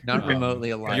alike. Not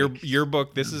remotely alike. Your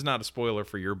book. This is not a spoiler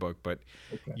for your book, but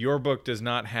your book does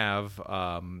not have,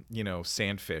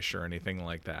 sandfish or anything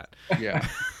like that. Yeah.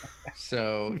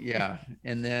 So yeah,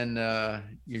 and then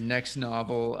your next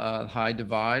novel, High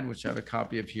Divide, which I have a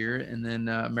copy of here, and then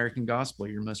American Gospel,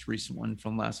 your most recent one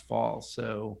from last fall.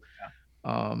 So. Yeah.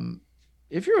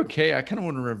 If you're okay, I kind of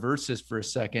want to reverse this for a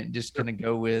second, just kind of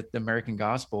go with the American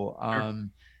Gospel.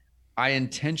 I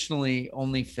intentionally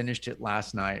only finished it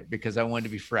last night because I wanted to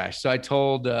be fresh. So I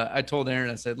told Aaron,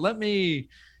 I said, I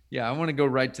want to go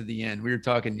right to the end. We were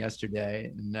talking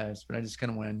yesterday, and but I just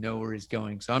kind of want to know where he's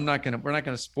going. So we're not going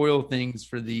to spoil things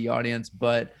for the audience,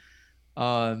 but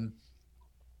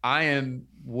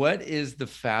what is the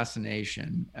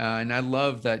fascination? And I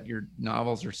love that your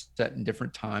novels are set in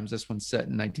different times. This one's set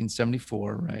in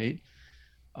 1974, right?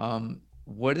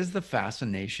 What is the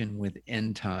fascination with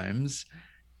end times?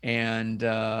 And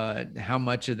how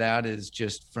much of that is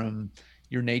just from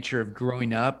your nature of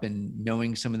growing up and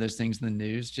knowing some of those things in the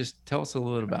news? Just tell us a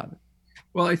little bit about it.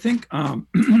 Well, I think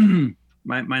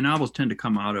my novels tend to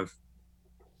come out of,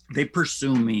 they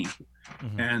pursue me.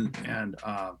 Mm-hmm. And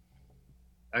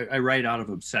I write out of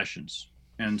obsessions.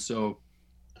 And so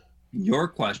your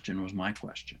question was my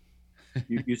question.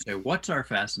 You say, what's our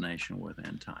fascination with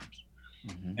end times?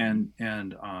 Mm-hmm.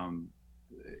 And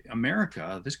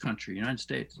America, this country, United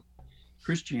States,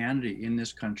 Christianity in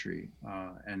this country,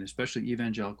 and especially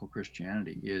evangelical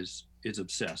Christianity, is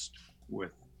obsessed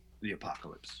with the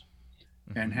apocalypse,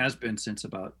 mm-hmm. and has been since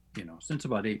about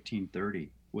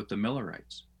 1830 with the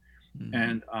Millerites. Mm-hmm.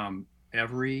 And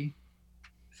every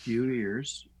few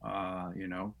years,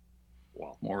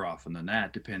 more often than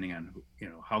that, depending on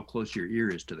how close your ear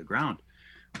is to the ground,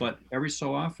 but every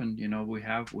so often, we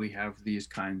have these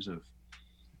kinds of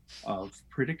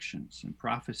predictions and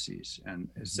prophecies, and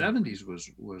the 70s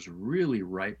was really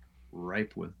ripe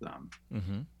with them,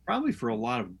 mm-hmm. probably for a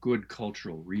lot of good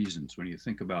cultural reasons. When you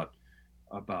think about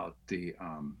the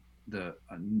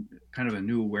kind of a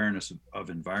new awareness of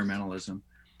environmentalism,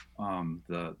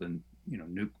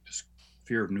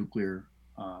 fear of nuclear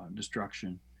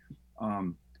destruction.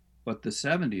 But the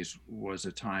 70s was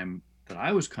a time that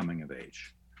I was coming of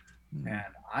age. And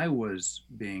I was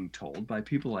being told by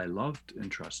people I loved and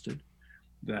trusted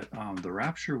that the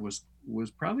rapture was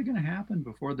probably going to happen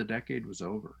before the decade was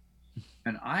over.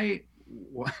 And I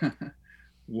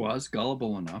was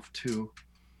gullible enough to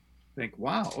think,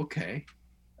 wow, okay,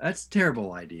 that's a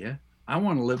terrible idea. I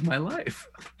want to live my life.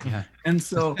 Yeah. And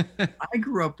so I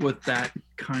grew up with that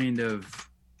kind of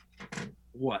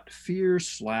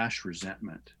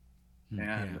fear/resentment.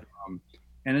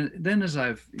 And then as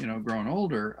I've grown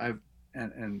older, I've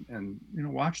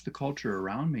watched the culture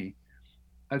around me,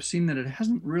 I've seen that it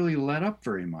hasn't really let up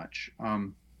very much.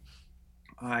 I'm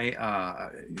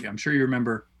sure you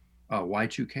remember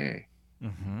Y2K.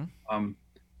 Mm-hmm.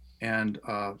 And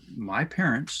my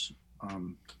parents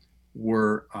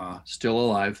were still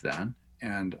alive then,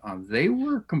 and they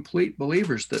were complete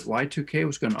believers that Y2K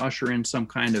was going to usher in some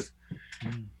kind of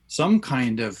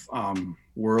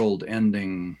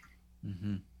world-ending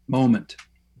mm-hmm. moment,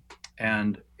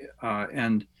 and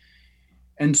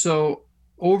so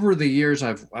over the years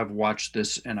I've watched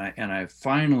this, and I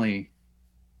finally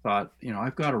thought,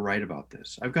 I've got to write about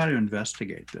this. I've got to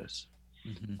investigate this.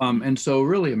 Mm-hmm. And so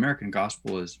really American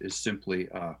Gospel is simply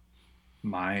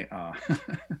my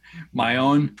my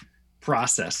own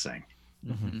processing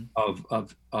mm-hmm.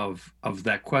 of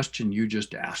that question you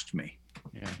just asked me,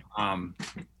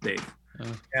 Dave.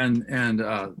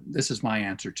 And this is my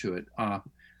answer to it.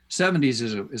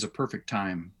 70s is a perfect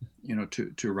time,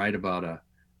 to write about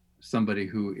somebody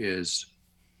who is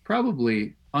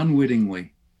probably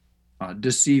unwittingly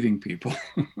deceiving people,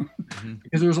 mm-hmm.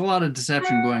 because there was a lot of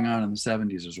deception going on in the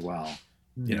 70s as well,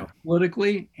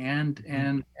 politically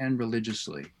and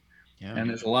religiously. Yeah. And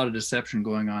there's a lot of deception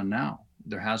going on now.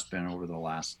 There has been over the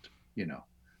last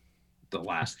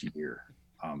year,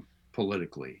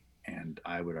 politically, and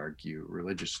I would argue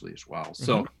religiously as well.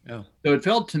 So, mm-hmm. So it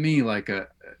felt to me like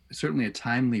certainly a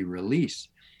timely release.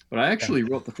 But I actually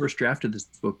wrote the first draft of this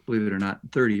book, believe it or not,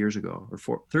 30 years ago, or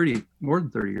more than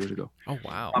 30 years ago. Oh,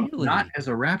 wow. Really? Not as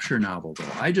a rapture novel, though.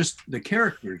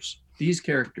 These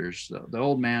characters, the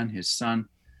old man, his son,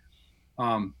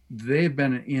 they've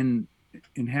been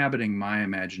inhabiting my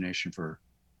imagination for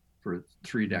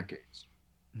 3 decades.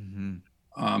 Mm-hmm.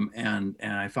 And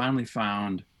I finally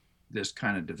found this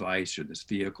kind of device or this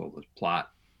vehicle, this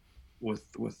plot with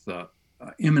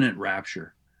imminent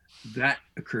rapture. That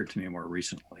occurred to me more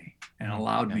recently and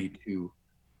allowed me to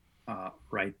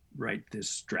write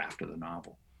this draft of the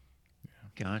novel.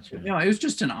 Gotcha. You know, it was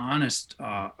just an honest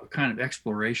kind of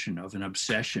exploration of an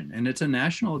obsession, and it's a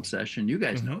national obsession. You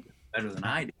guys know this better than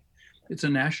I do. It's a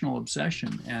national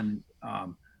obsession, and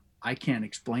I can't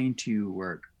explain to you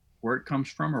where it comes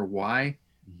from or why.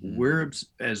 We're,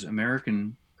 as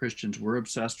American Christians, we're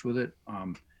obsessed with it.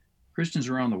 Christians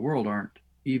around the world aren't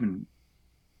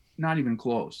not even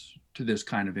close to this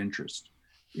kind of interest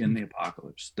in the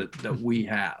apocalypse that we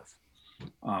have.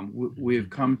 We've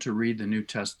come to read the New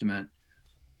Testament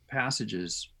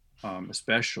passages,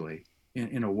 especially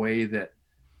in a way that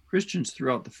Christians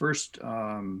throughout the first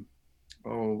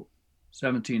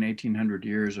 1800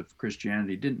 years of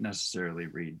Christianity didn't necessarily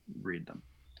read them.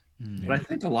 But I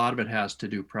think a lot of it has to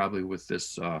do probably with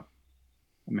this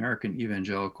American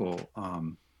evangelical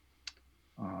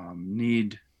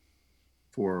need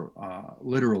for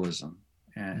literalism,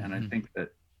 and I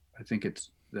think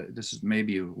this is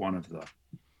maybe one of the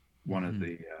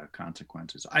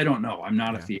consequences. I don't know. I'm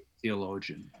not a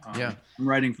theologian. I'm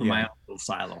writing from my own little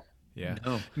silo. Yeah.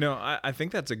 No, I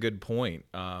think that's a good point.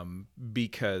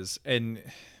 Because and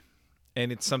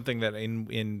it's something that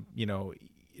in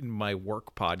my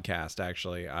work podcast,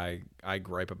 actually, I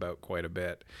gripe about quite a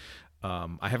bit.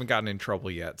 I haven't gotten in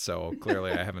trouble yet, so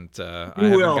clearly I haven't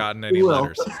gotten any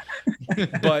letters.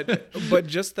 but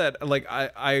just that, like,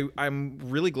 I'm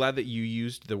really glad that you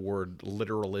used the word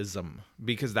literalism,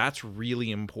 because that's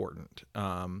really important.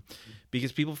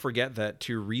 Because people forget that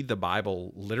to read the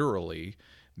Bible literally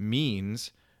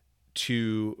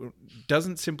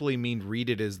doesn't simply mean read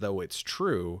it as though it's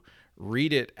true.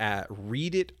 Read it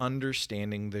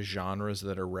understanding the genres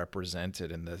that are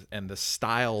represented and the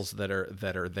styles that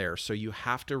are there. So you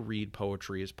have to read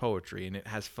poetry as poetry, and it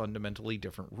has fundamentally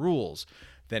different rules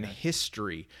than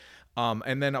history.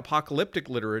 And then apocalyptic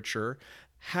literature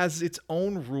has its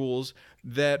own rules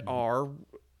that are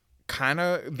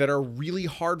really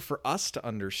hard for us to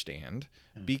understand,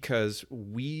 because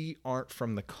we aren't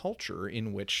from the culture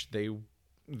in which they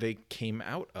came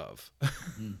out of.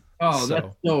 Oh,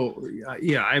 that's so,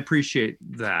 yeah, I appreciate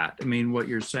that. I mean, what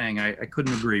you're saying, I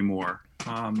couldn't agree more.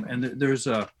 And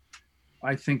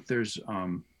I think there's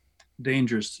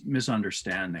dangerous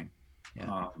misunderstanding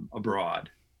abroad,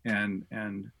 and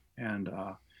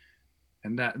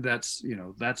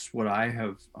that's what I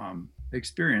have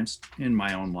experienced in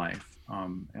my own life,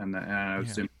 and I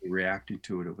was simply reacting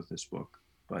to it with this book.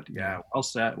 But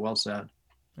well said.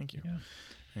 Thank you.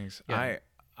 Thanks. Yeah.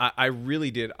 I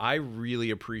really did. I really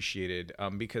appreciated,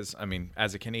 because, I mean,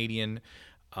 as a Canadian,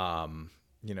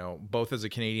 both as a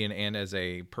Canadian and as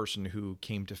a person who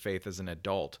came to faith as an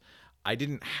adult, I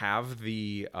didn't have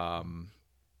the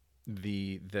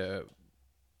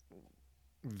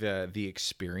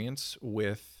experience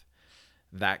with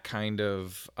that kind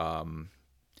of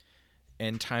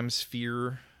end times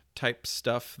fear type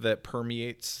stuff that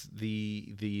permeates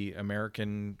the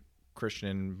American Christian,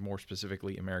 and more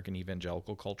specifically American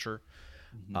evangelical culture.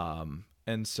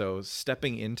 And so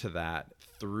stepping into that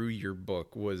through your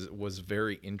book was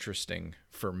very interesting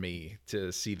for me,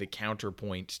 to see the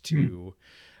counterpoint to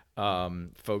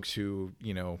folks who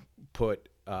put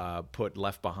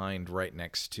Left Behind right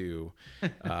next to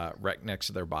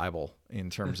their Bible in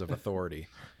terms of authority.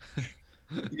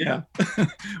 Yeah.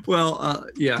 Well,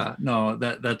 no,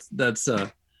 that's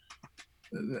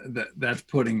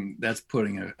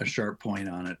putting a sharp point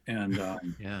on it. And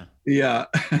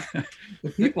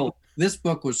this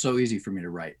book was so easy for me to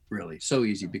write, really so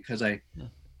easy, because I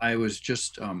was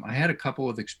just I had a couple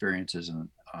of experiences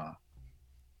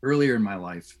earlier in my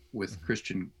life with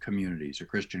Christian communities or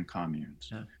Christian communes.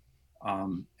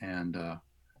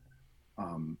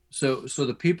 So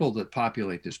the people that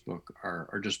populate this book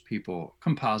are just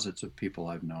composites of people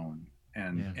I've known,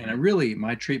 and I really,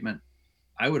 my treatment,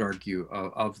 I would argue,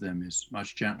 of them is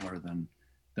much gentler than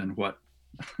what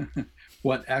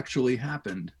actually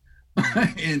happened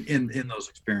in those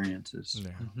experiences.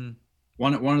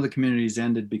 One of the communities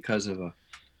ended because of a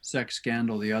sex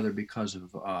scandal, the other because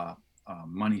of a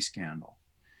money scandal.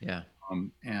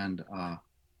 And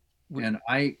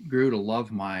I grew to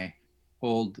love my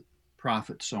old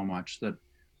prophet so much that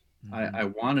I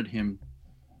wanted him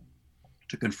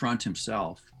to confront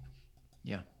himself.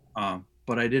 Yeah.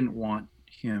 But I didn't want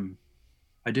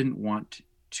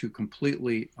to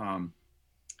completely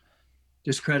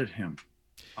discredit him,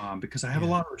 because I have a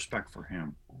lot of respect for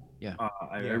him. Yeah.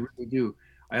 I really do.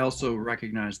 I also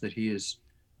recognize that he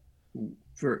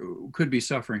could be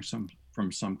suffering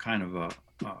from some kind of a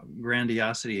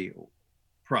grandiosity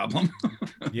problem.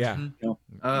 Yeah.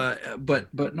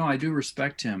 But no, I do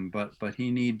respect him, but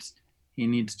he needs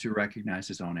to recognize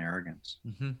his own arrogance.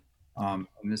 And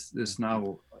this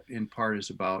novel in part is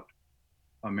about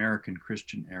American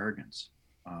Christian arrogance,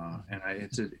 and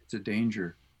it's a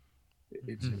danger.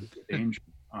 It's a danger.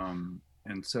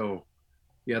 And so,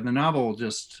 yeah, the novel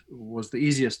just was the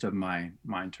easiest of mine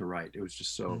to write. It was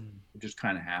just it just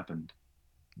kind of happened.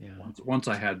 Yeah. Once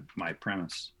I had my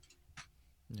premise.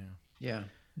 Yeah. Yeah.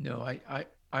 No, I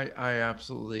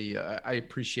absolutely, I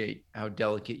appreciate how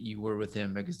delicate you were with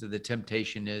him, because the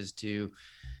temptation is to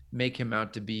make him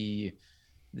out to be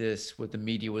what the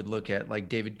media would look at like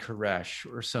David Koresh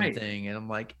or something. Right. And I'm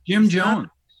like, Jim Jones.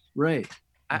 Right.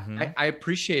 I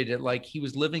appreciate it. Like, he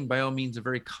was living by all means a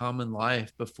very common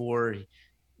life before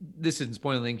this isn't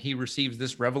spoiling. He receives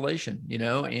this revelation,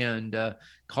 and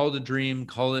call it a dream,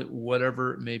 call it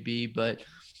whatever it may be, but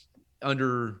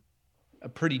under a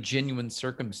pretty genuine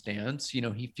circumstance,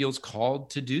 he feels called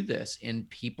to do this, and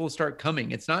people start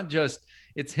coming. It's not just,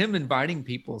 it's him inviting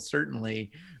people,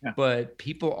 certainly, but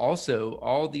people also,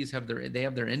 all these have their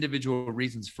individual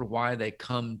reasons for why they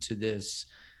come to this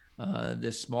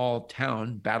small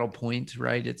town, Battle Point,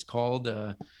 right? It's called,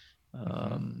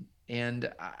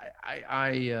 and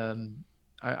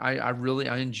I really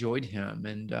enjoyed him,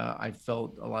 and I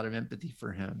felt a lot of empathy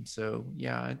for him. So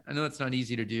yeah, I know it's not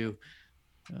easy to do.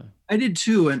 I did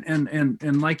too,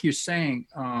 and like you're saying,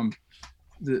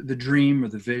 the dream or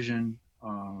the vision,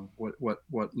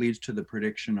 what leads to the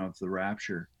prediction of the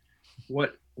rapture.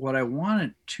 What I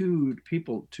wanted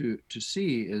people to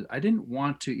see is, I didn't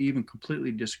want to even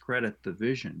completely discredit the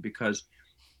vision, because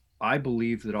I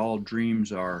believe that all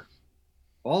dreams are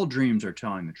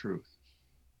telling the truth.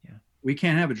 Yeah, we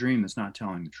can't have a dream that's not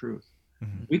telling the truth.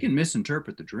 We can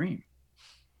misinterpret the dream,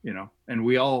 and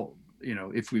we all.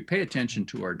 If we pay attention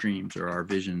to our dreams or our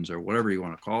visions or whatever you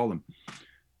want to call them,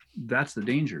 that's the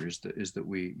danger, is that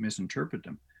we misinterpret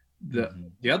them.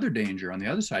 The other danger on the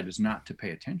other side is not to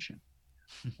pay attention.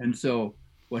 And so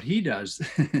what he does,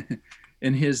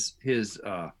 and his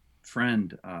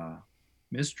friend,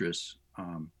 mistress,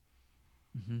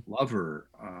 lover,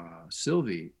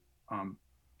 Sylvie,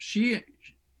 she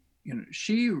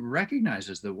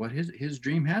recognizes that what his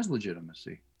dream has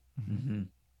legitimacy,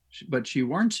 but she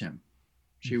warns him.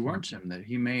 She warns him that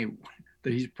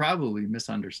he's probably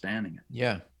misunderstanding it.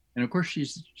 Yeah. And of course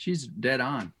she's dead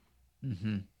on.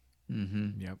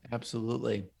 Yep.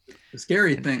 Absolutely. The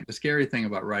scary thing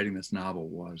about writing this novel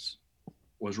was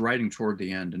writing toward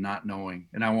the end and not knowing,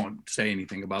 and I won't say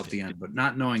anything about the end, but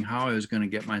not knowing how I was going to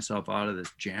get myself out of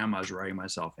this jam I was writing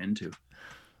myself into,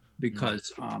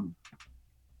 because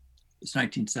it's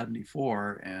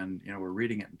 1974, and we're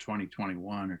reading it in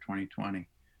 2021 or 2020.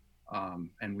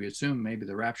 And we assume maybe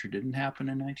the rapture didn't happen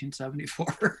in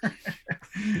 1974.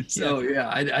 So yeah,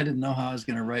 I didn't know how I was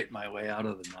going to write my way out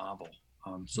of the novel.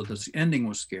 So this ending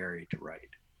was scary to write.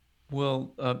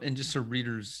 Well, and just so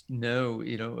readers know,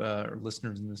 or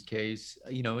listeners in this case,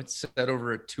 it's set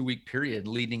over a 2-week period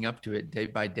leading up to it, day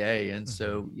by day. And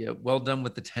so, yeah, well done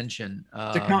with the tension.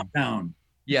 It's a countdown.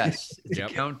 Yes, it's a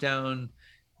countdown.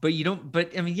 But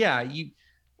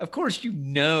of course,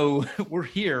 we're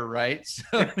here, right?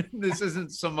 So this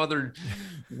isn't some other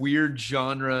weird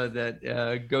genre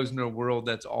that goes into a world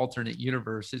that's alternate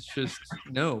universe. It's just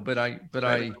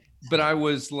but I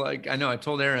was like, I know I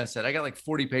told Aaron, I said, I got like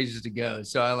 40 pages to go.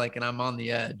 So and I'm on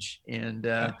the edge. And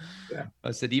I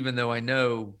said, even though I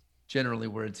know generally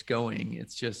where it's going,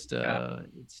 it's just,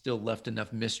 it's still left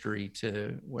enough mystery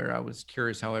to where I was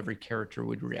curious how every character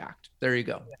would react. There you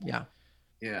go. Yeah.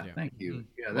 Yeah, thank you.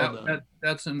 Yeah,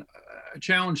 that's a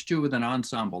challenge too with an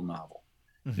ensemble novel.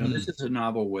 This is a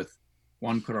novel with,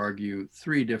 one could argue,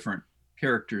 3 different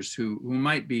characters who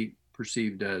might be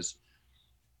perceived as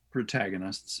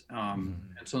protagonists, and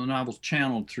so the novel's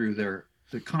channeled through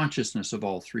the consciousness of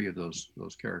all 3 of those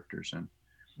characters,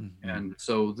 and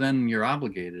so then you're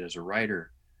obligated as a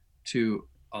writer to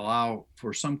allow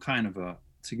for some kind of a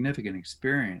significant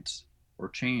experience or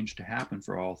change to happen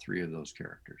for all 3 of those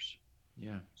characters.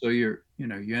 Yeah. So you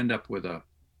end up with a,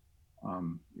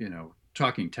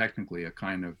 talking technically, a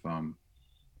kind of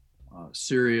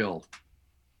serial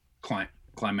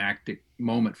climactic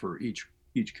moment for each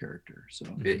character. So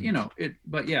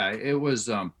but yeah, it was.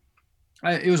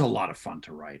 it was a lot of fun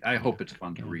to write. I hope it's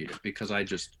fun to read it, because I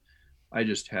just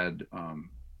had a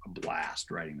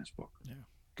blast writing this book. Yeah.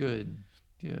 Good.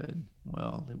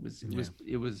 Well,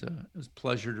 it was a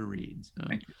pleasure to read. So.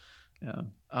 Thank you.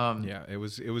 Yeah. It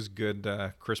was good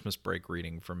Christmas break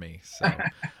reading for me. So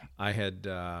I had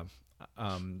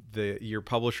your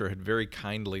publisher had very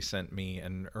kindly sent me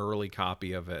an early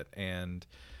copy of it, and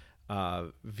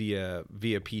via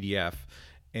PDF,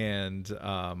 and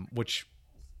which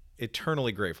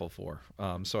eternally grateful for.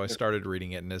 So I started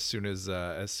reading it, and as soon as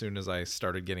I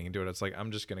started getting into it, it's like,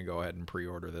 I'm just going to go ahead and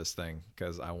pre-order this thing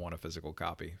because I want a physical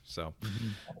copy. So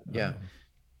yeah.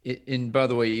 And by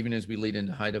the way, even as we lead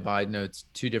into High Divide Notes,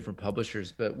 2 different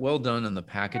publishers, but well done on the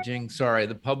packaging. Sorry,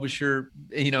 the publisher,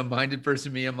 minded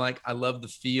person me, I'm like, I love the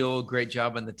feel, great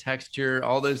job on the texture,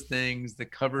 all those things. The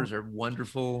covers are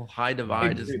wonderful. High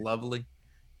Divide is lovely.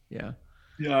 Yeah.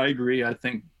 Yeah, I agree. I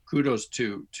think kudos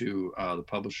to the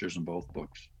publishers in both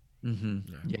books. Mm-hmm.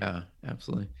 Yeah,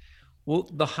 absolutely. Well,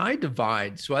 the High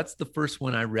Divide. So that's the first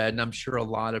one I read, and I'm sure a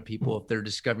lot of people, if they're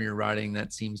discovering your writing,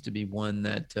 that seems to be one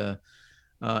that.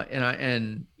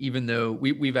 And even though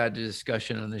we've had a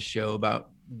discussion on this show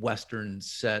about Western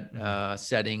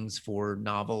settings for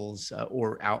novels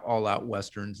or all out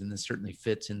Westerns, and this certainly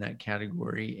fits in that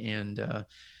category. And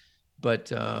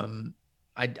but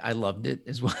I loved it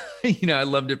as well. I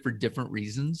loved it for different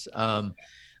reasons.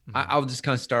 I'll just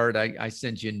kind of start. I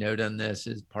sent you a note on this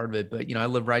as part of it, but I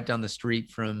live right down the street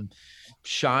from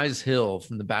Shies Hill,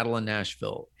 from the Battle of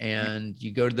Nashville, and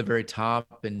you go to the very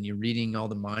top and you're reading all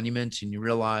the monuments, and you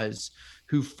realize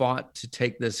who fought to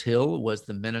take this hill was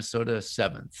the Minnesota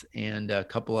 7th and a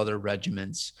couple other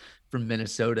regiments from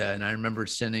Minnesota. And I remember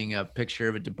sending a picture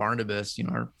of it to Barnabas,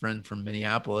 our friend from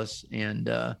Minneapolis, and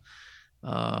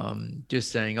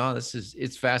just saying, oh,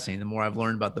 it's fascinating. The more I've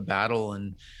learned about the battle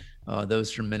and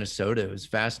those from Minnesota, it was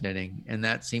fascinating. And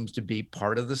that seems to be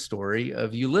part of the story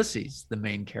of Ulysses, the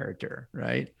main character,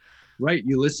 right? Right.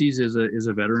 Ulysses is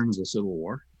a veteran of the Civil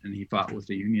War, and he fought with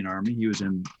the Union Army. He was he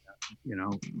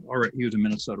was a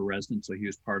Minnesota resident, so he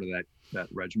was part of that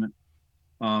regiment.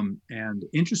 And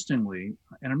interestingly,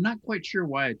 and I'm not quite sure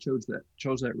why I chose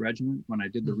that regiment when I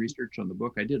did the research on the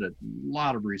book. I did a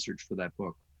lot of research for that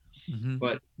book,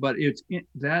 but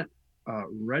that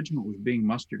regiment was being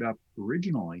mustered up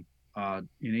originally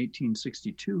in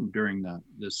 1862 during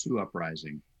the Sioux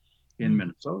uprising in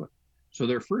Minnesota. So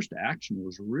their first action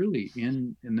was really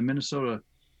in the Minnesota.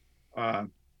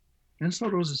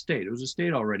 Minnesota was a state. It was a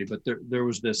state already, but there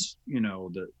was this,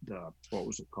 the what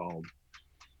was it called?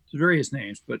 There's various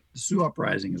names, but the Sioux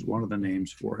uprising is one of the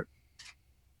names for it.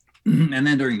 And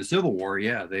then during the Civil War,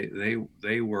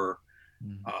 they were.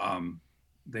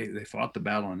 They fought the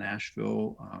Battle of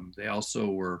Nashville. They also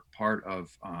were part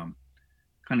of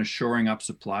kind of shoring up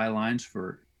supply lines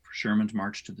for Sherman's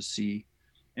march to the sea.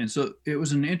 And so it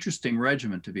was an interesting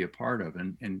regiment to be a part of.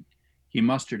 And he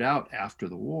mustered out after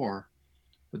the war,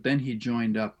 but then he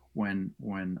joined up when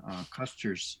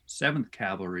Custer's 7th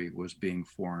Cavalry was being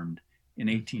formed in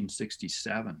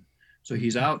 1867. So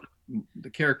he's out, the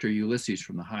character Ulysses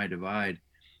from the High Divide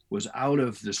was out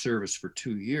of the service for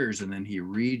 2 years, and then he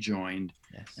rejoined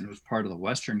and was part of the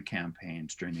Western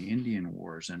campaigns during the Indian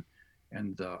Wars.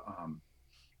 And the,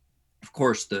 of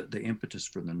course, the impetus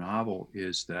for the novel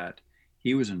is that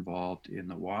he was involved in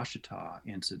the Washita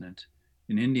incident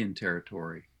in Indian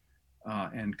Territory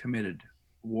and committed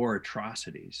war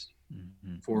atrocities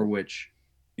for which,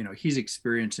 he's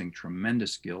experiencing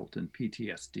tremendous guilt and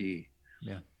PTSD.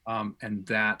 Yeah. And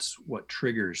that's what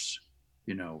triggers,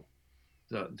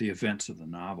 the events of the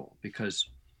novel, because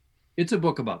it's a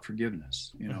book about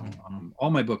forgiveness. All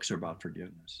my books are about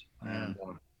forgiveness,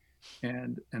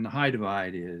 and the High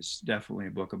Divide is definitely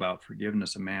a book about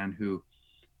forgiveness. A man who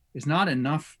is not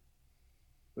enough.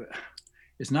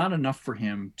 It's not enough for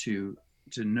him to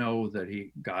know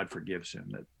that God forgives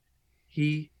him. That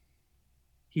he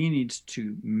needs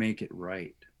to make it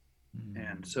right.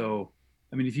 And so,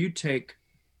 I mean, if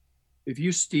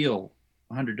you steal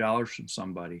 $100 from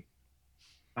somebody,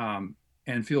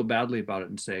 and feel badly about it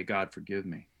and say, God, forgive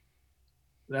me.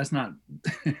 That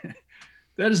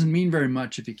doesn't mean very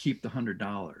much if you keep the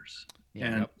 $100. Yeah,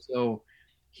 and so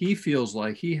he feels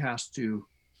like he has to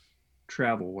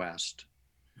travel west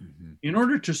in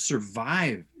order to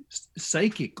survive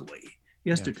psychically. He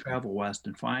has to travel west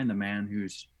and find the man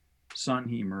whose son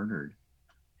he murdered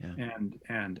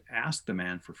and ask the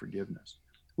man for forgiveness,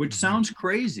 which sounds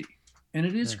crazy. And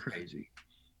it is crazy.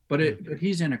 But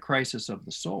he's in a crisis of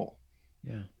the soul.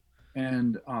 Yeah.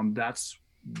 And that's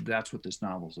what this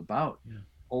novel's about,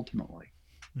 ultimately.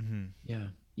 Yeah.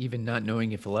 even not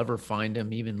knowing if he'll ever find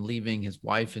him, even leaving his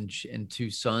wife and two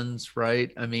sons,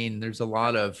 right? I mean, there's a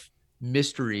lot of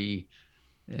mystery,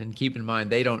 and keep in mind,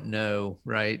 they don't know,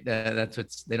 right? That's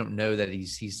what's, they don't know that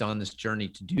he's on this journey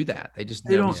to do that. They just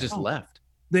know he's just left.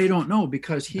 They don't know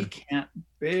because he can't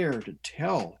bear to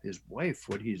tell his wife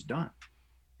what he's done.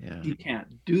 Yeah. He can't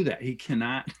do that. He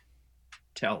cannot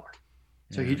tell her.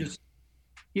 So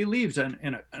he leaves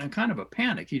in a kind of a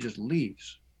panic. He just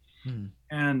leaves.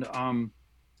 And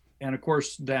of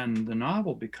course, then the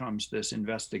novel becomes this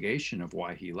investigation of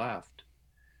why he left.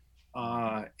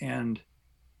 And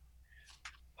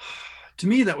to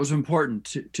me, that was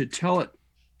important to tell it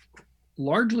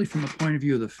largely from the point of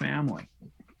view of the family.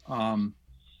 And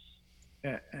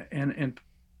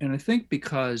I think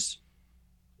because,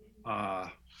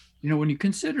 when you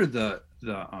consider the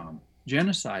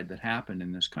genocide that happened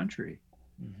in this country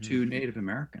to Native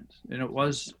Americans, and it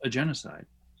was a genocide.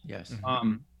 Yes.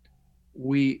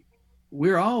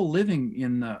 We're all living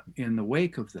in the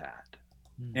wake of that,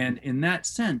 and in that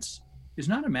sense, it's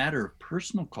not a matter of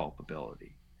personal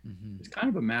culpability. It's kind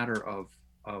of a matter of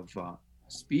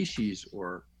species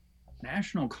or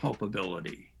national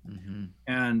culpability.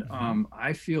 And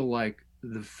I feel like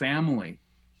the family,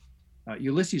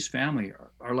 Ulysses' family,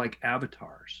 are like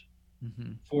avatars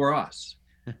for us.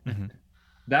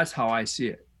 That's how I see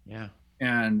it. Yeah.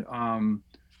 And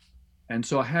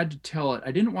so I had to tell it.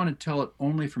 I didn't want to tell it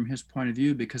only from his point of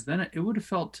view, because then it would have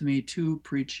felt to me too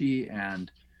preachy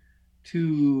and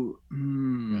too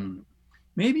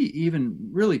maybe even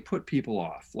really put people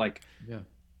off. Like,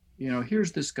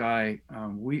 here's this guy.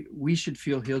 We should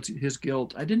feel his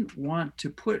guilt. I didn't want to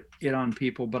put it on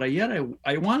people, but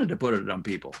I wanted to put it on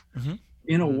people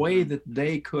in a way that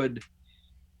they could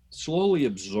slowly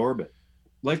absorb it,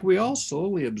 like we all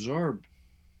slowly absorb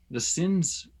the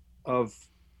sins of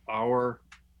our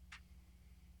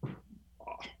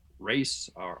race,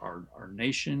 our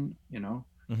nation.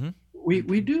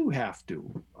 We do have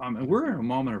to, and we're in a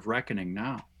moment of reckoning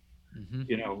now.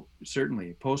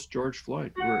 Certainly post George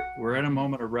Floyd, we're at a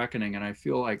moment of reckoning, and I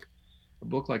feel like a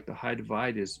book like The High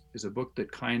Divide is a book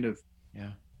that kind of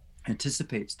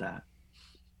anticipates that,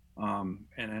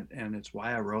 and it's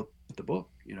why I wrote the book,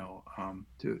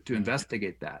 to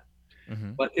investigate that.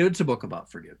 But it's a book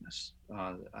about forgiveness.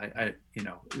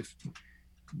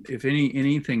 If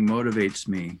anything motivates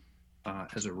me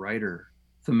as a writer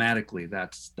thematically,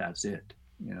 that's it.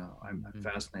 I'm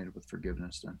fascinated with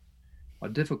forgiveness and how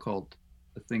difficult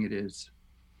a thing it is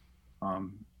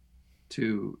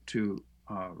to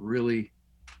really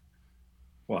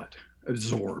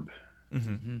absorb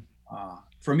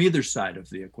from either side of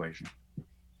the equation.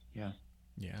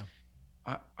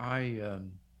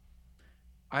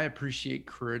 I appreciate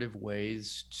creative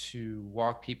ways to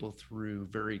walk people through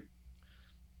very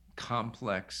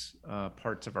complex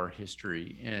parts of our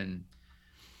history. And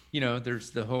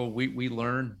there's the whole, we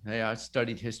learn, hey, I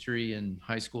studied history in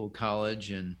high school,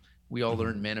 college, and we all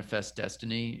learned Manifest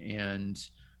Destiny. And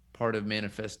part of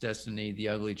Manifest Destiny, the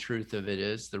ugly truth of it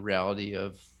is the reality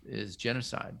is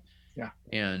genocide.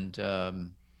 And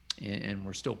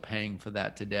we're still paying for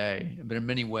that today. But in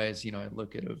many ways, I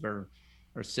look at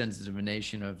our sins as a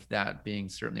nation of that being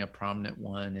certainly a prominent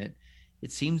one.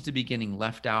 It seems to be getting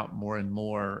left out more and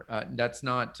more. That's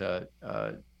not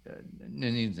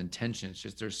anyone's intention. It's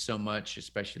just there's so much,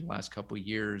 especially the last couple of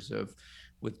years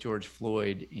with George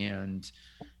Floyd and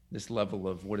this level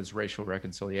of what does racial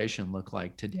reconciliation look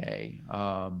like today.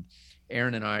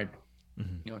 Aaron and I,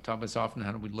 talk about this often.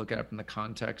 How do we look at it from the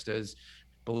context as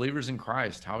believers in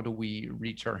Christ? How do we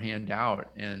reach our hand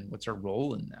out, and what's our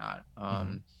role in that?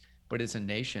 But as a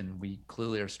nation, we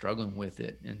clearly are struggling with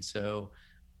it. And so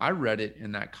I read it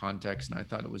in that context, and I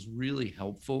thought it was really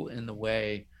helpful in the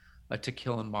way To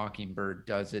Kill a Mockingbird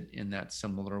does it in that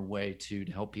similar way to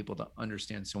help people to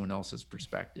understand someone else's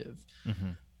perspective.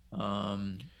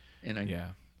 And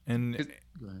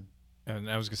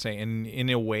I was gonna say, in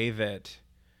a way that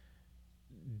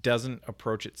doesn't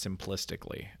approach it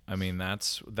simplistically. I mean,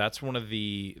 that's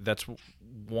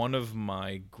one of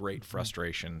my great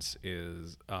frustrations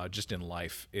is just in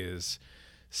life is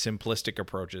simplistic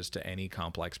approaches to any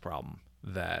complex problem.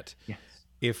 That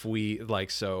if we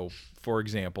for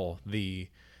example, the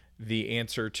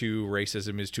answer to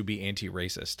racism is to be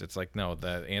anti-racist. It's like, no,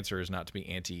 the answer is not to be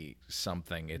anti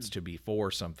something. It's to be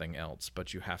for something else.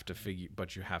 But you have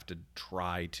to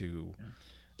try to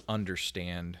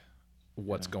understand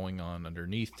what's going on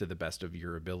underneath to the best of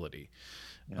your ability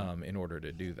in order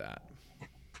to do that.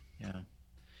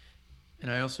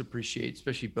 And I also appreciate,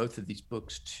 especially both of these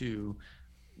books too,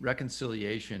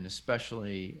 reconciliation,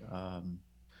 especially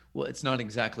well, it's not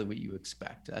exactly what you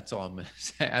expect. That's all I'm going to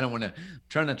say. I don't want to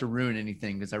try not to ruin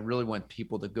anything, because I really want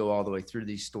people to go all the way through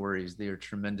these stories. They are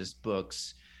tremendous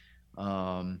books.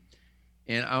 And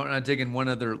I want to dig in one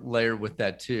other layer with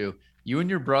that too. You and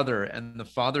your brother and the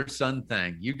father-son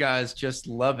thing, you guys just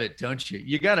love it, don't you?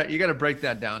 You gotta break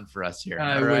that down for us here.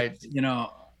 All right.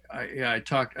 I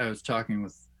was talking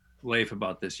with Leif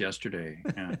about this yesterday,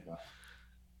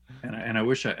 and I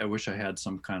wish I had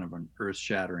some kind of an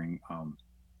earth-shattering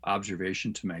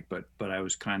observation to make, but I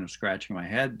was kind of scratching my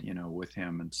head, with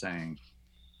him and saying,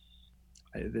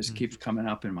 this keeps coming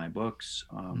up in my books.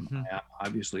 I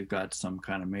obviously got some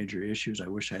kind of major issues. I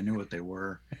wish I knew what they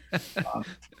were.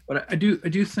 But I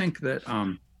do think that,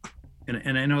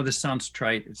 and I know this sounds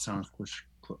trite. It sounds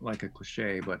like a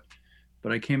cliche, but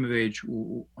I came of age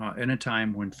in a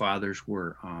time when fathers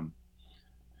were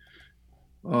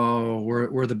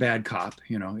the bad cop,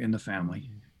 in the family.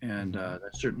 And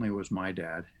that certainly was my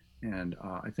dad. And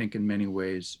I think in many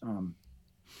ways, I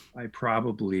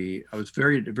was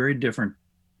very, very different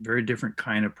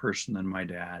kind of person than my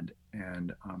dad,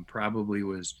 and probably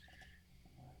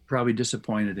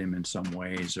disappointed him in some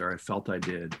ways, or I felt I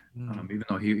did, even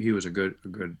though he was a good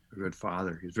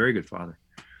father. He was a very good father,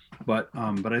 but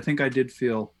I think I did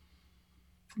feel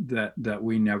that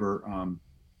we never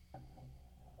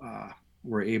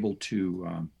were able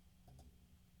to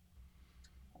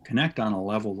connect on a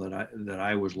level that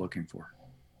I was looking for.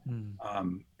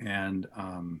 And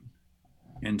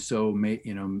so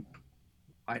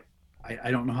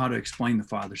I don't know how to explain the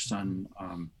father-son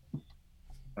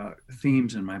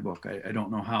themes in my book. I don't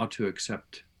know how to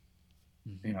accept,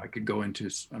 I could go into,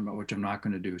 which I'm not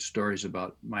going to do, stories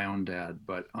about my own dad,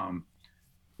 but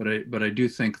I do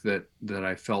think that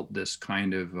I felt this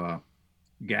kind of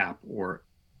gap, or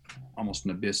almost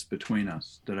an abyss between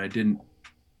us, that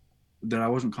I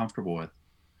wasn't comfortable with.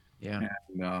 Yeah.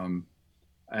 And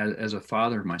as a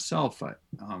father myself,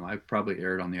 I probably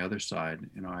erred on the other side.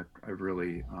 I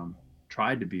really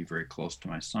tried to be very close to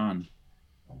my son,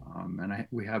 and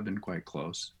we have been quite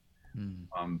close.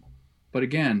 But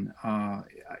again,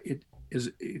 it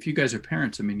is, if you guys are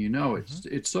parents,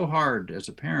 it's so hard as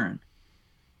a parent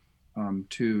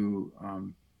to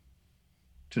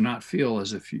not feel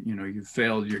as if you've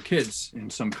failed your kids in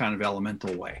some kind of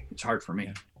elemental way. It's hard for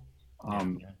me.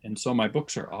 And so my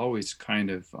books are always kind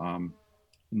of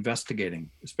investigating,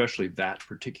 especially that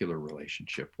particular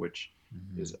relationship, which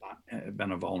has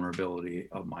been a vulnerability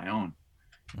of my own.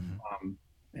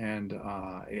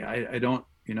 I don't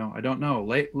know.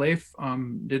 Leif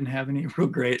didn't have any real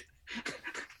great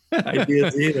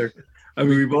ideas either.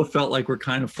 We both felt like we're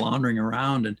kind of floundering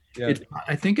around, and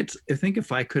I think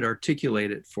if I could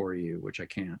articulate it for you, which I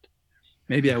can't,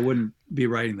 maybe I wouldn't be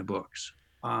writing the books,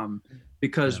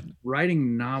 because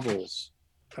writing novels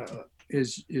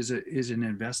is an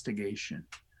investigation.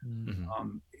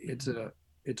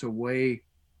 It's a way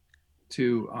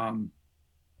to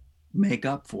make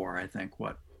up for, I think,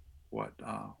 what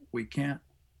we can't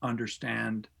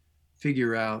understand,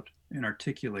 figure out, and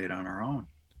articulate on our own.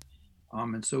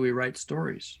 And so we write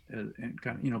stories and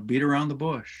kind of, beat around the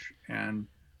bush and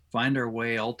find our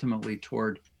way ultimately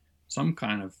toward some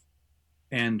kind of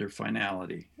end or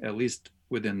finality, at least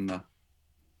within the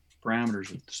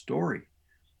parameters of the story.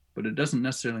 But it doesn't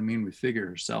necessarily mean we figure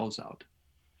ourselves out.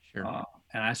 Sure.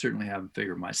 And I certainly haven't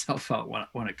figured myself out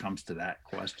when it comes to that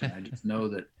question. I just know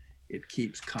that it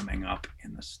keeps coming up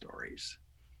in the stories.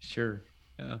 Sure.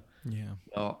 Yeah. Yeah.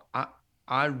 Well,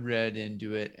 I read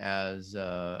into it as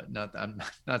I'm not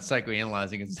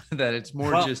psychoanalyzing. It's that it's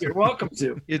more just. You're welcome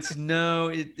to. It's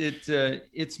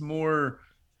more.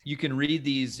 You can read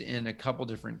these in a couple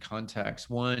different contexts.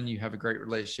 One, you have a great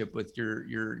relationship with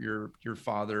your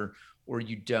father, or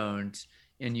you don't,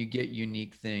 and you get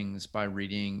unique things by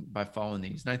following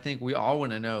these. And I think we all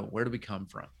want to know, where do we come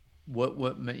from? What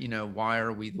why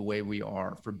are we the way we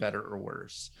are, for better or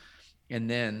worse? And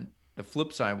then the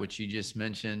flip side, which you just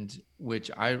mentioned,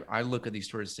 which I look at these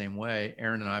stories the same way.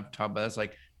 Aaron and I have talked about, it's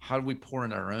like, how do we pour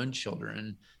in our own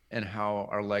children and how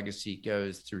our legacy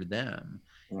goes through them?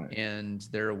 Right. And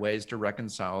there are ways to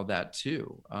reconcile that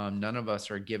too. None of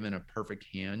us are given a perfect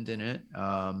hand in it,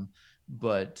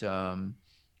 but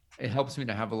it helps me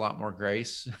to have a lot more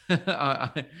grace when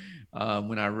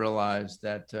I realize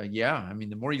that,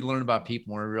 the more you learn about people,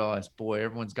 the more you realize, boy,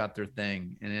 everyone's got their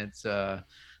thing, and it's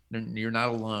you're not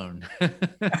alone.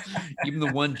 Even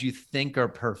the ones you think are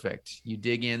perfect, you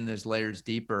dig in those layers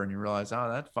deeper and you realize,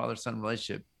 that father-son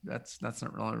relationship, that's not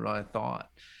really what I thought.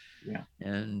 Yeah.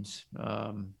 And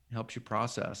helps you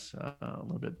process a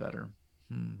little bit better.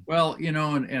 Well,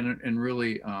 and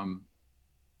really,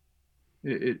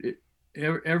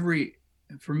 every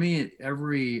for me,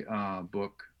 every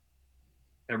book,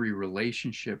 every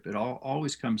relationship, it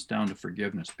always comes down to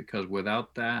forgiveness, because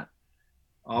without that,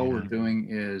 all we're doing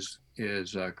is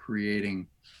creating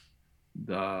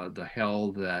the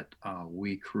hell that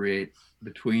we create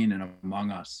between and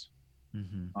among us,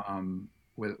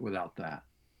 without that.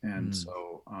 And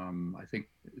so I think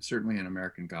certainly in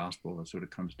American Gospel, that's what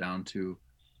it comes down to.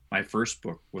 My first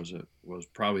book was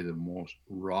probably the most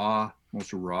raw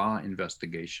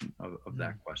investigation of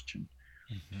that question,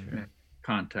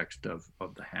 context of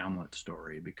the Hamlet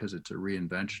story, because it's a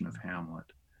reinvention of Hamlet.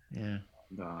 Yeah.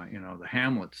 The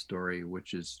Hamlet story,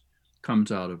 which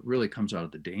comes out of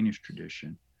the Danish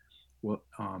tradition. Well,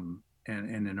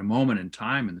 and in a moment in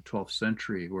time in the 12th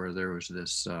century where there was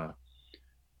this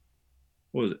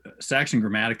Saxon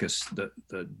Grammaticus,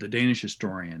 the Danish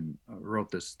historian,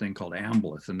 wrote this thing called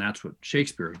Ambleth, and that's what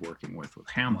Shakespeare is working with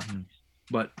Hamlet.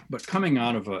 But coming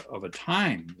out of a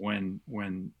time when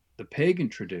the pagan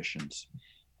traditions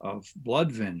of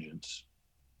blood vengeance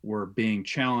were being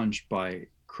challenged by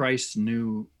Christ's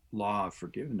new law of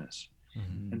forgiveness.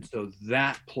 And so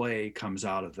that play comes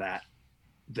out of that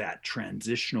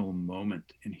transitional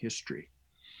moment in history.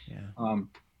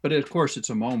 But of course, it's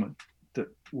a moment that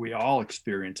we all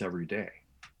experience every day.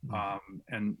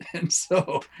 And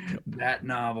so that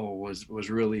novel was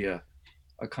really a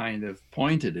kind of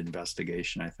pointed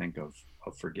investigation, I think, of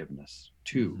forgiveness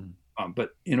too.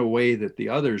 But in a way that the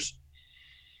others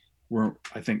were,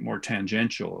 I think, more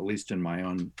tangential, at least in my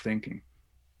own thinking.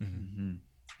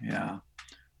 Yeah.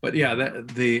 But yeah,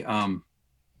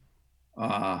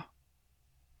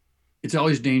 it's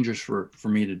always dangerous for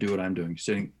me to do what I'm doing,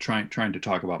 trying to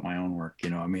talk about my own work.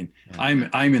 I mean, I'm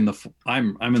in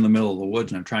the middle of the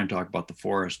woods and I'm trying to talk about the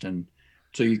forest, and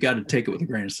so you got to take it with a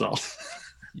grain of salt.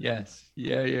 Yes.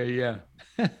 Yeah.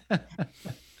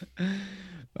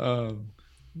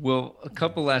 Well, a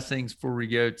couple last things before we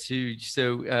go too.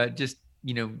 So just,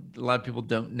 a lot of people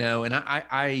don't know, and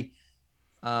I've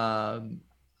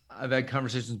had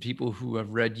conversations with people who have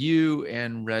read you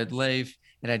and read Leif,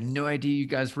 and I had no idea you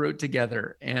guys wrote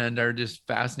together and are just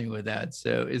fascinated with that.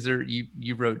 So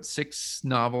you wrote 6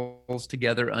 novels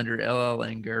together under L.L.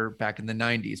 Anger back in the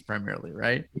 90s primarily,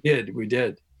 right? We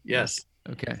did. Yes.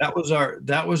 Okay.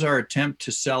 That was our attempt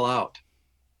to sell out.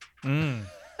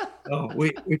 So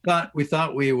we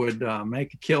thought we would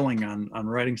make a killing on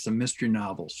writing some mystery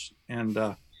novels, and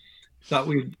thought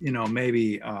we'd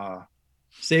maybe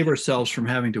save ourselves from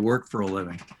having to work for a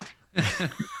living.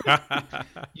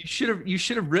 You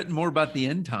should have written more about the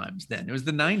end times then. It was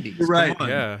the 90s. You're right.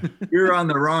 Yeah. You're on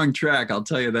the wrong track, I'll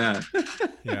tell you that.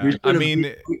 Yeah.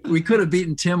 We could have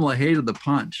beaten Tim LaHaye to the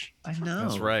punch. I know.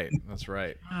 That's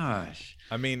right. Gosh.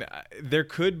 I mean, it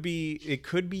could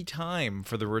be time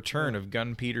for the return of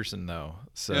Gunn Peterson, though.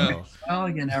 So well,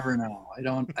 you never know. I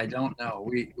don't know.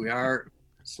 We are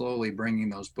slowly bringing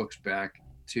those books back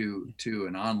to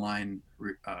an online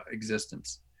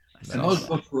existence. And those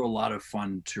books were a lot of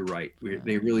fun to write.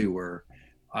 They really were.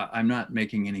 I'm not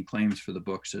making any claims for the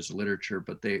books as literature,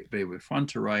 but they were fun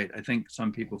to write. I think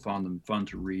some people found them fun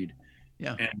to read.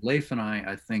 Yeah. And Leif and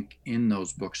I think in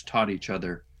those books taught each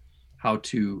other how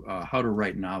to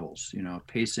write novels.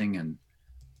 Pacing and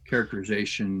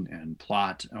characterization and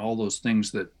plot and all those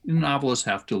things that novelists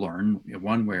have to learn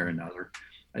one way or another.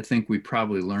 I think we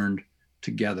probably learned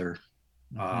together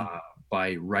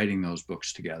by writing those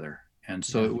books together. And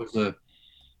so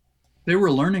they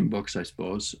were learning books, I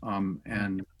suppose.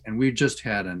 And we just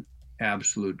had an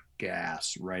absolute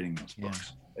gas writing those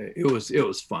books. It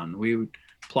was fun. We would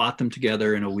plot them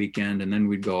together in a weekend, and then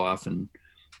we'd go off and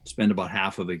spend about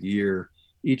half of a year,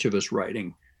 each of us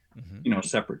writing,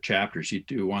 separate chapters. You'd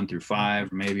do 1 through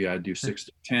 5, maybe I'd do 6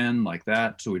 to 10, like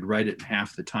that. So we'd write it in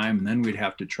half the time, and then we'd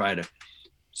have to try to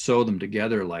sew them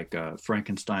together like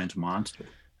Frankenstein's monster.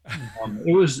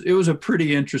 It was a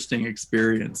pretty interesting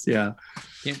experience. Yeah.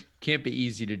 Can't be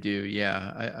easy to do.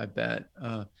 Yeah, I bet.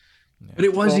 But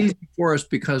it was easy for us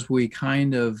because we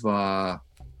kind of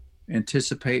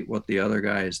anticipate what the other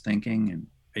guy is thinking,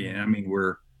 and I mean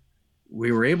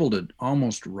we were able to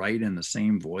almost write in the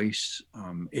same voice.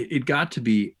 It got to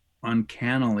be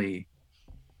uncannily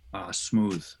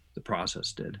smooth. The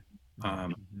process did,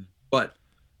 but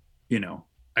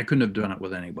I couldn't have done it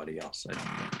with anybody else, I don't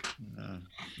think.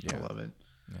 I love it.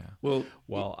 Yeah.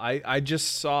 Well, I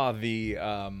just saw the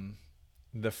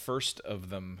first of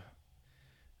them,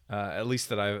 at least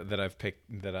that I've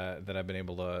picked, that I've been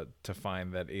able to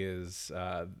find, that is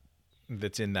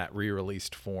that's in that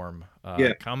re-released form.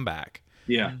 Comeback.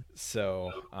 Yeah.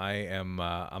 So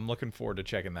I'm looking forward to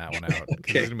checking that one out,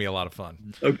 because it's gonna be a lot of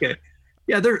fun. Okay.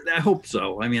 Yeah, I hope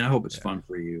so. I mean, I hope it's fun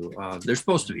for you. They're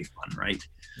supposed to be fun, right?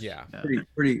 Yeah.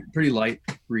 Pretty light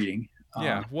reading.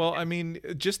 Yeah. Well, I mean,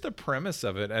 just the premise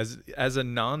of it as a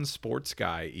non-sports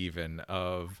guy, even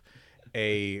of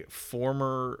a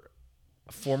former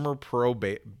pro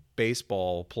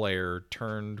baseball player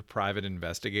turned private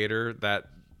investigator,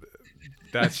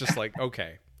 that's just like,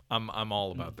 okay, I'm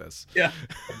all about this. Yeah.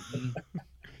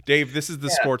 Dave, this is the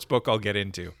sports book I'll get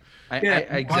into.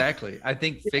 Exactly. I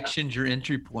think fiction's your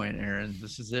entry point, Aaron.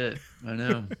 This is it. I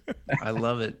know. I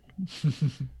love it.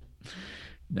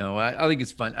 No, I think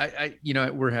it's fun.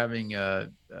 We're having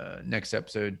next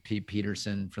episode Pete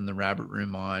Peterson from the Rabbit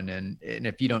Room on, and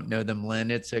if you don't know them, Lynn,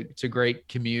 it's a great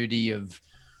community of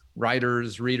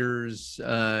writers, readers,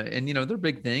 and their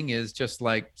big thing is just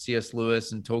like C.S.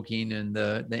 Lewis and Tolkien and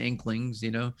the Inklings.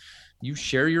 You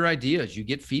share your ideas, you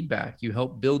get feedback, you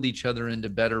help build each other into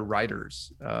better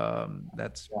writers.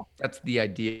 That's the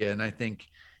idea, and I think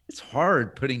it's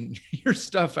hard putting your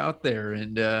stuff out there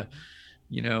and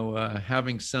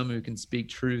having some who can speak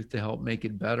truth to help make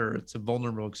it better. It's a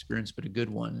vulnerable experience, but a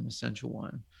good one, an essential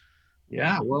one.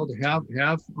 Yeah, well, to have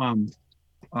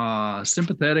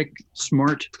sympathetic,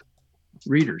 smart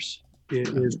readers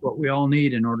is what we all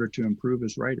need in order to improve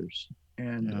as writers,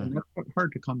 and that's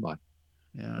hard to come by.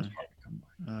 Yeah.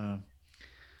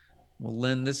 Well,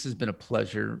 Lynn, this has been a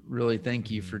pleasure. Really,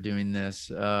 thank you for doing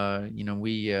this. Aaron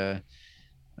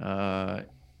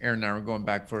and I were going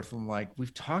back and forth. I'm like,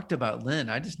 we've talked about Lynn.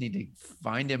 I just need to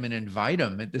find him and invite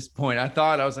him at this point.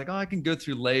 I was like, I can go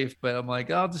through Leif, but I'm like,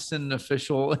 I'll just send an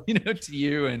official, to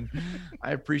you. And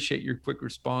I appreciate your quick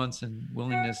response and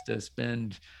willingness to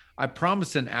spend, I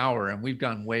promised an hour, and we've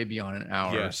gone way beyond an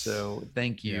hour. Yes. So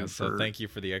thank you. Thank you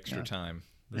for the extra time.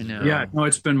 I know. Yeah, no,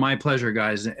 it's been my pleasure,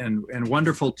 guys, and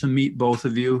wonderful to meet both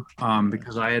of you,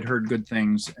 because I had heard good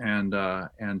things, and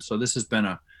so this has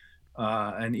been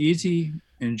an easy,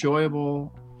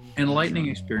 enjoyable, enlightening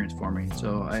experience for me.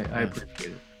 So I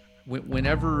appreciate it.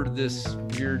 Whenever this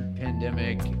weird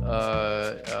pandemic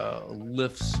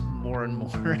lifts more and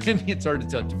more, I mean, it's hard to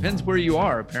tell. It depends where you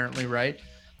are, apparently, right?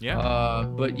 Yeah.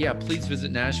 But yeah, please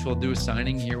visit Nashville. Do a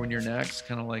signing here when you're next.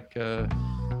 Kind of like,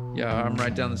 I'm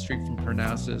right down the street from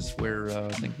Parnassus, where I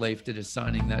think Leif did his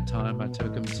signing that time. I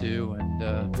took him to, and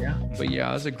But yeah,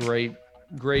 it was a great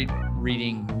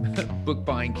reading, book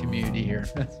buying community here.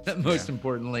 Most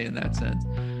importantly, in that sense.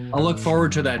 I'll look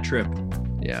forward to that trip.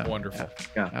 Yeah. Wonderful.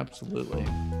 Yeah, absolutely.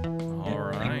 All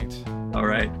right.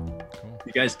 Cool.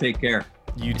 You guys take care.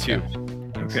 You too.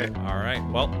 Okay. All right.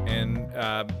 Well, and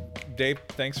Dave,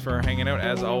 thanks for hanging out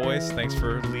as always. Thanks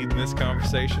for leading this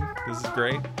conversation. This is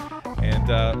great.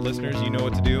 And listeners, you know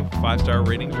what to do. 5-star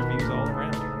ratings, reviews all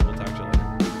around. We'll talk to you later.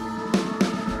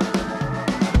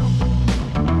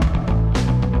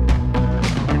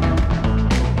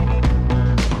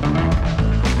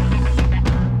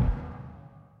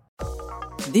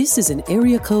 This is an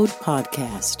Area Code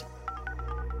Podcast.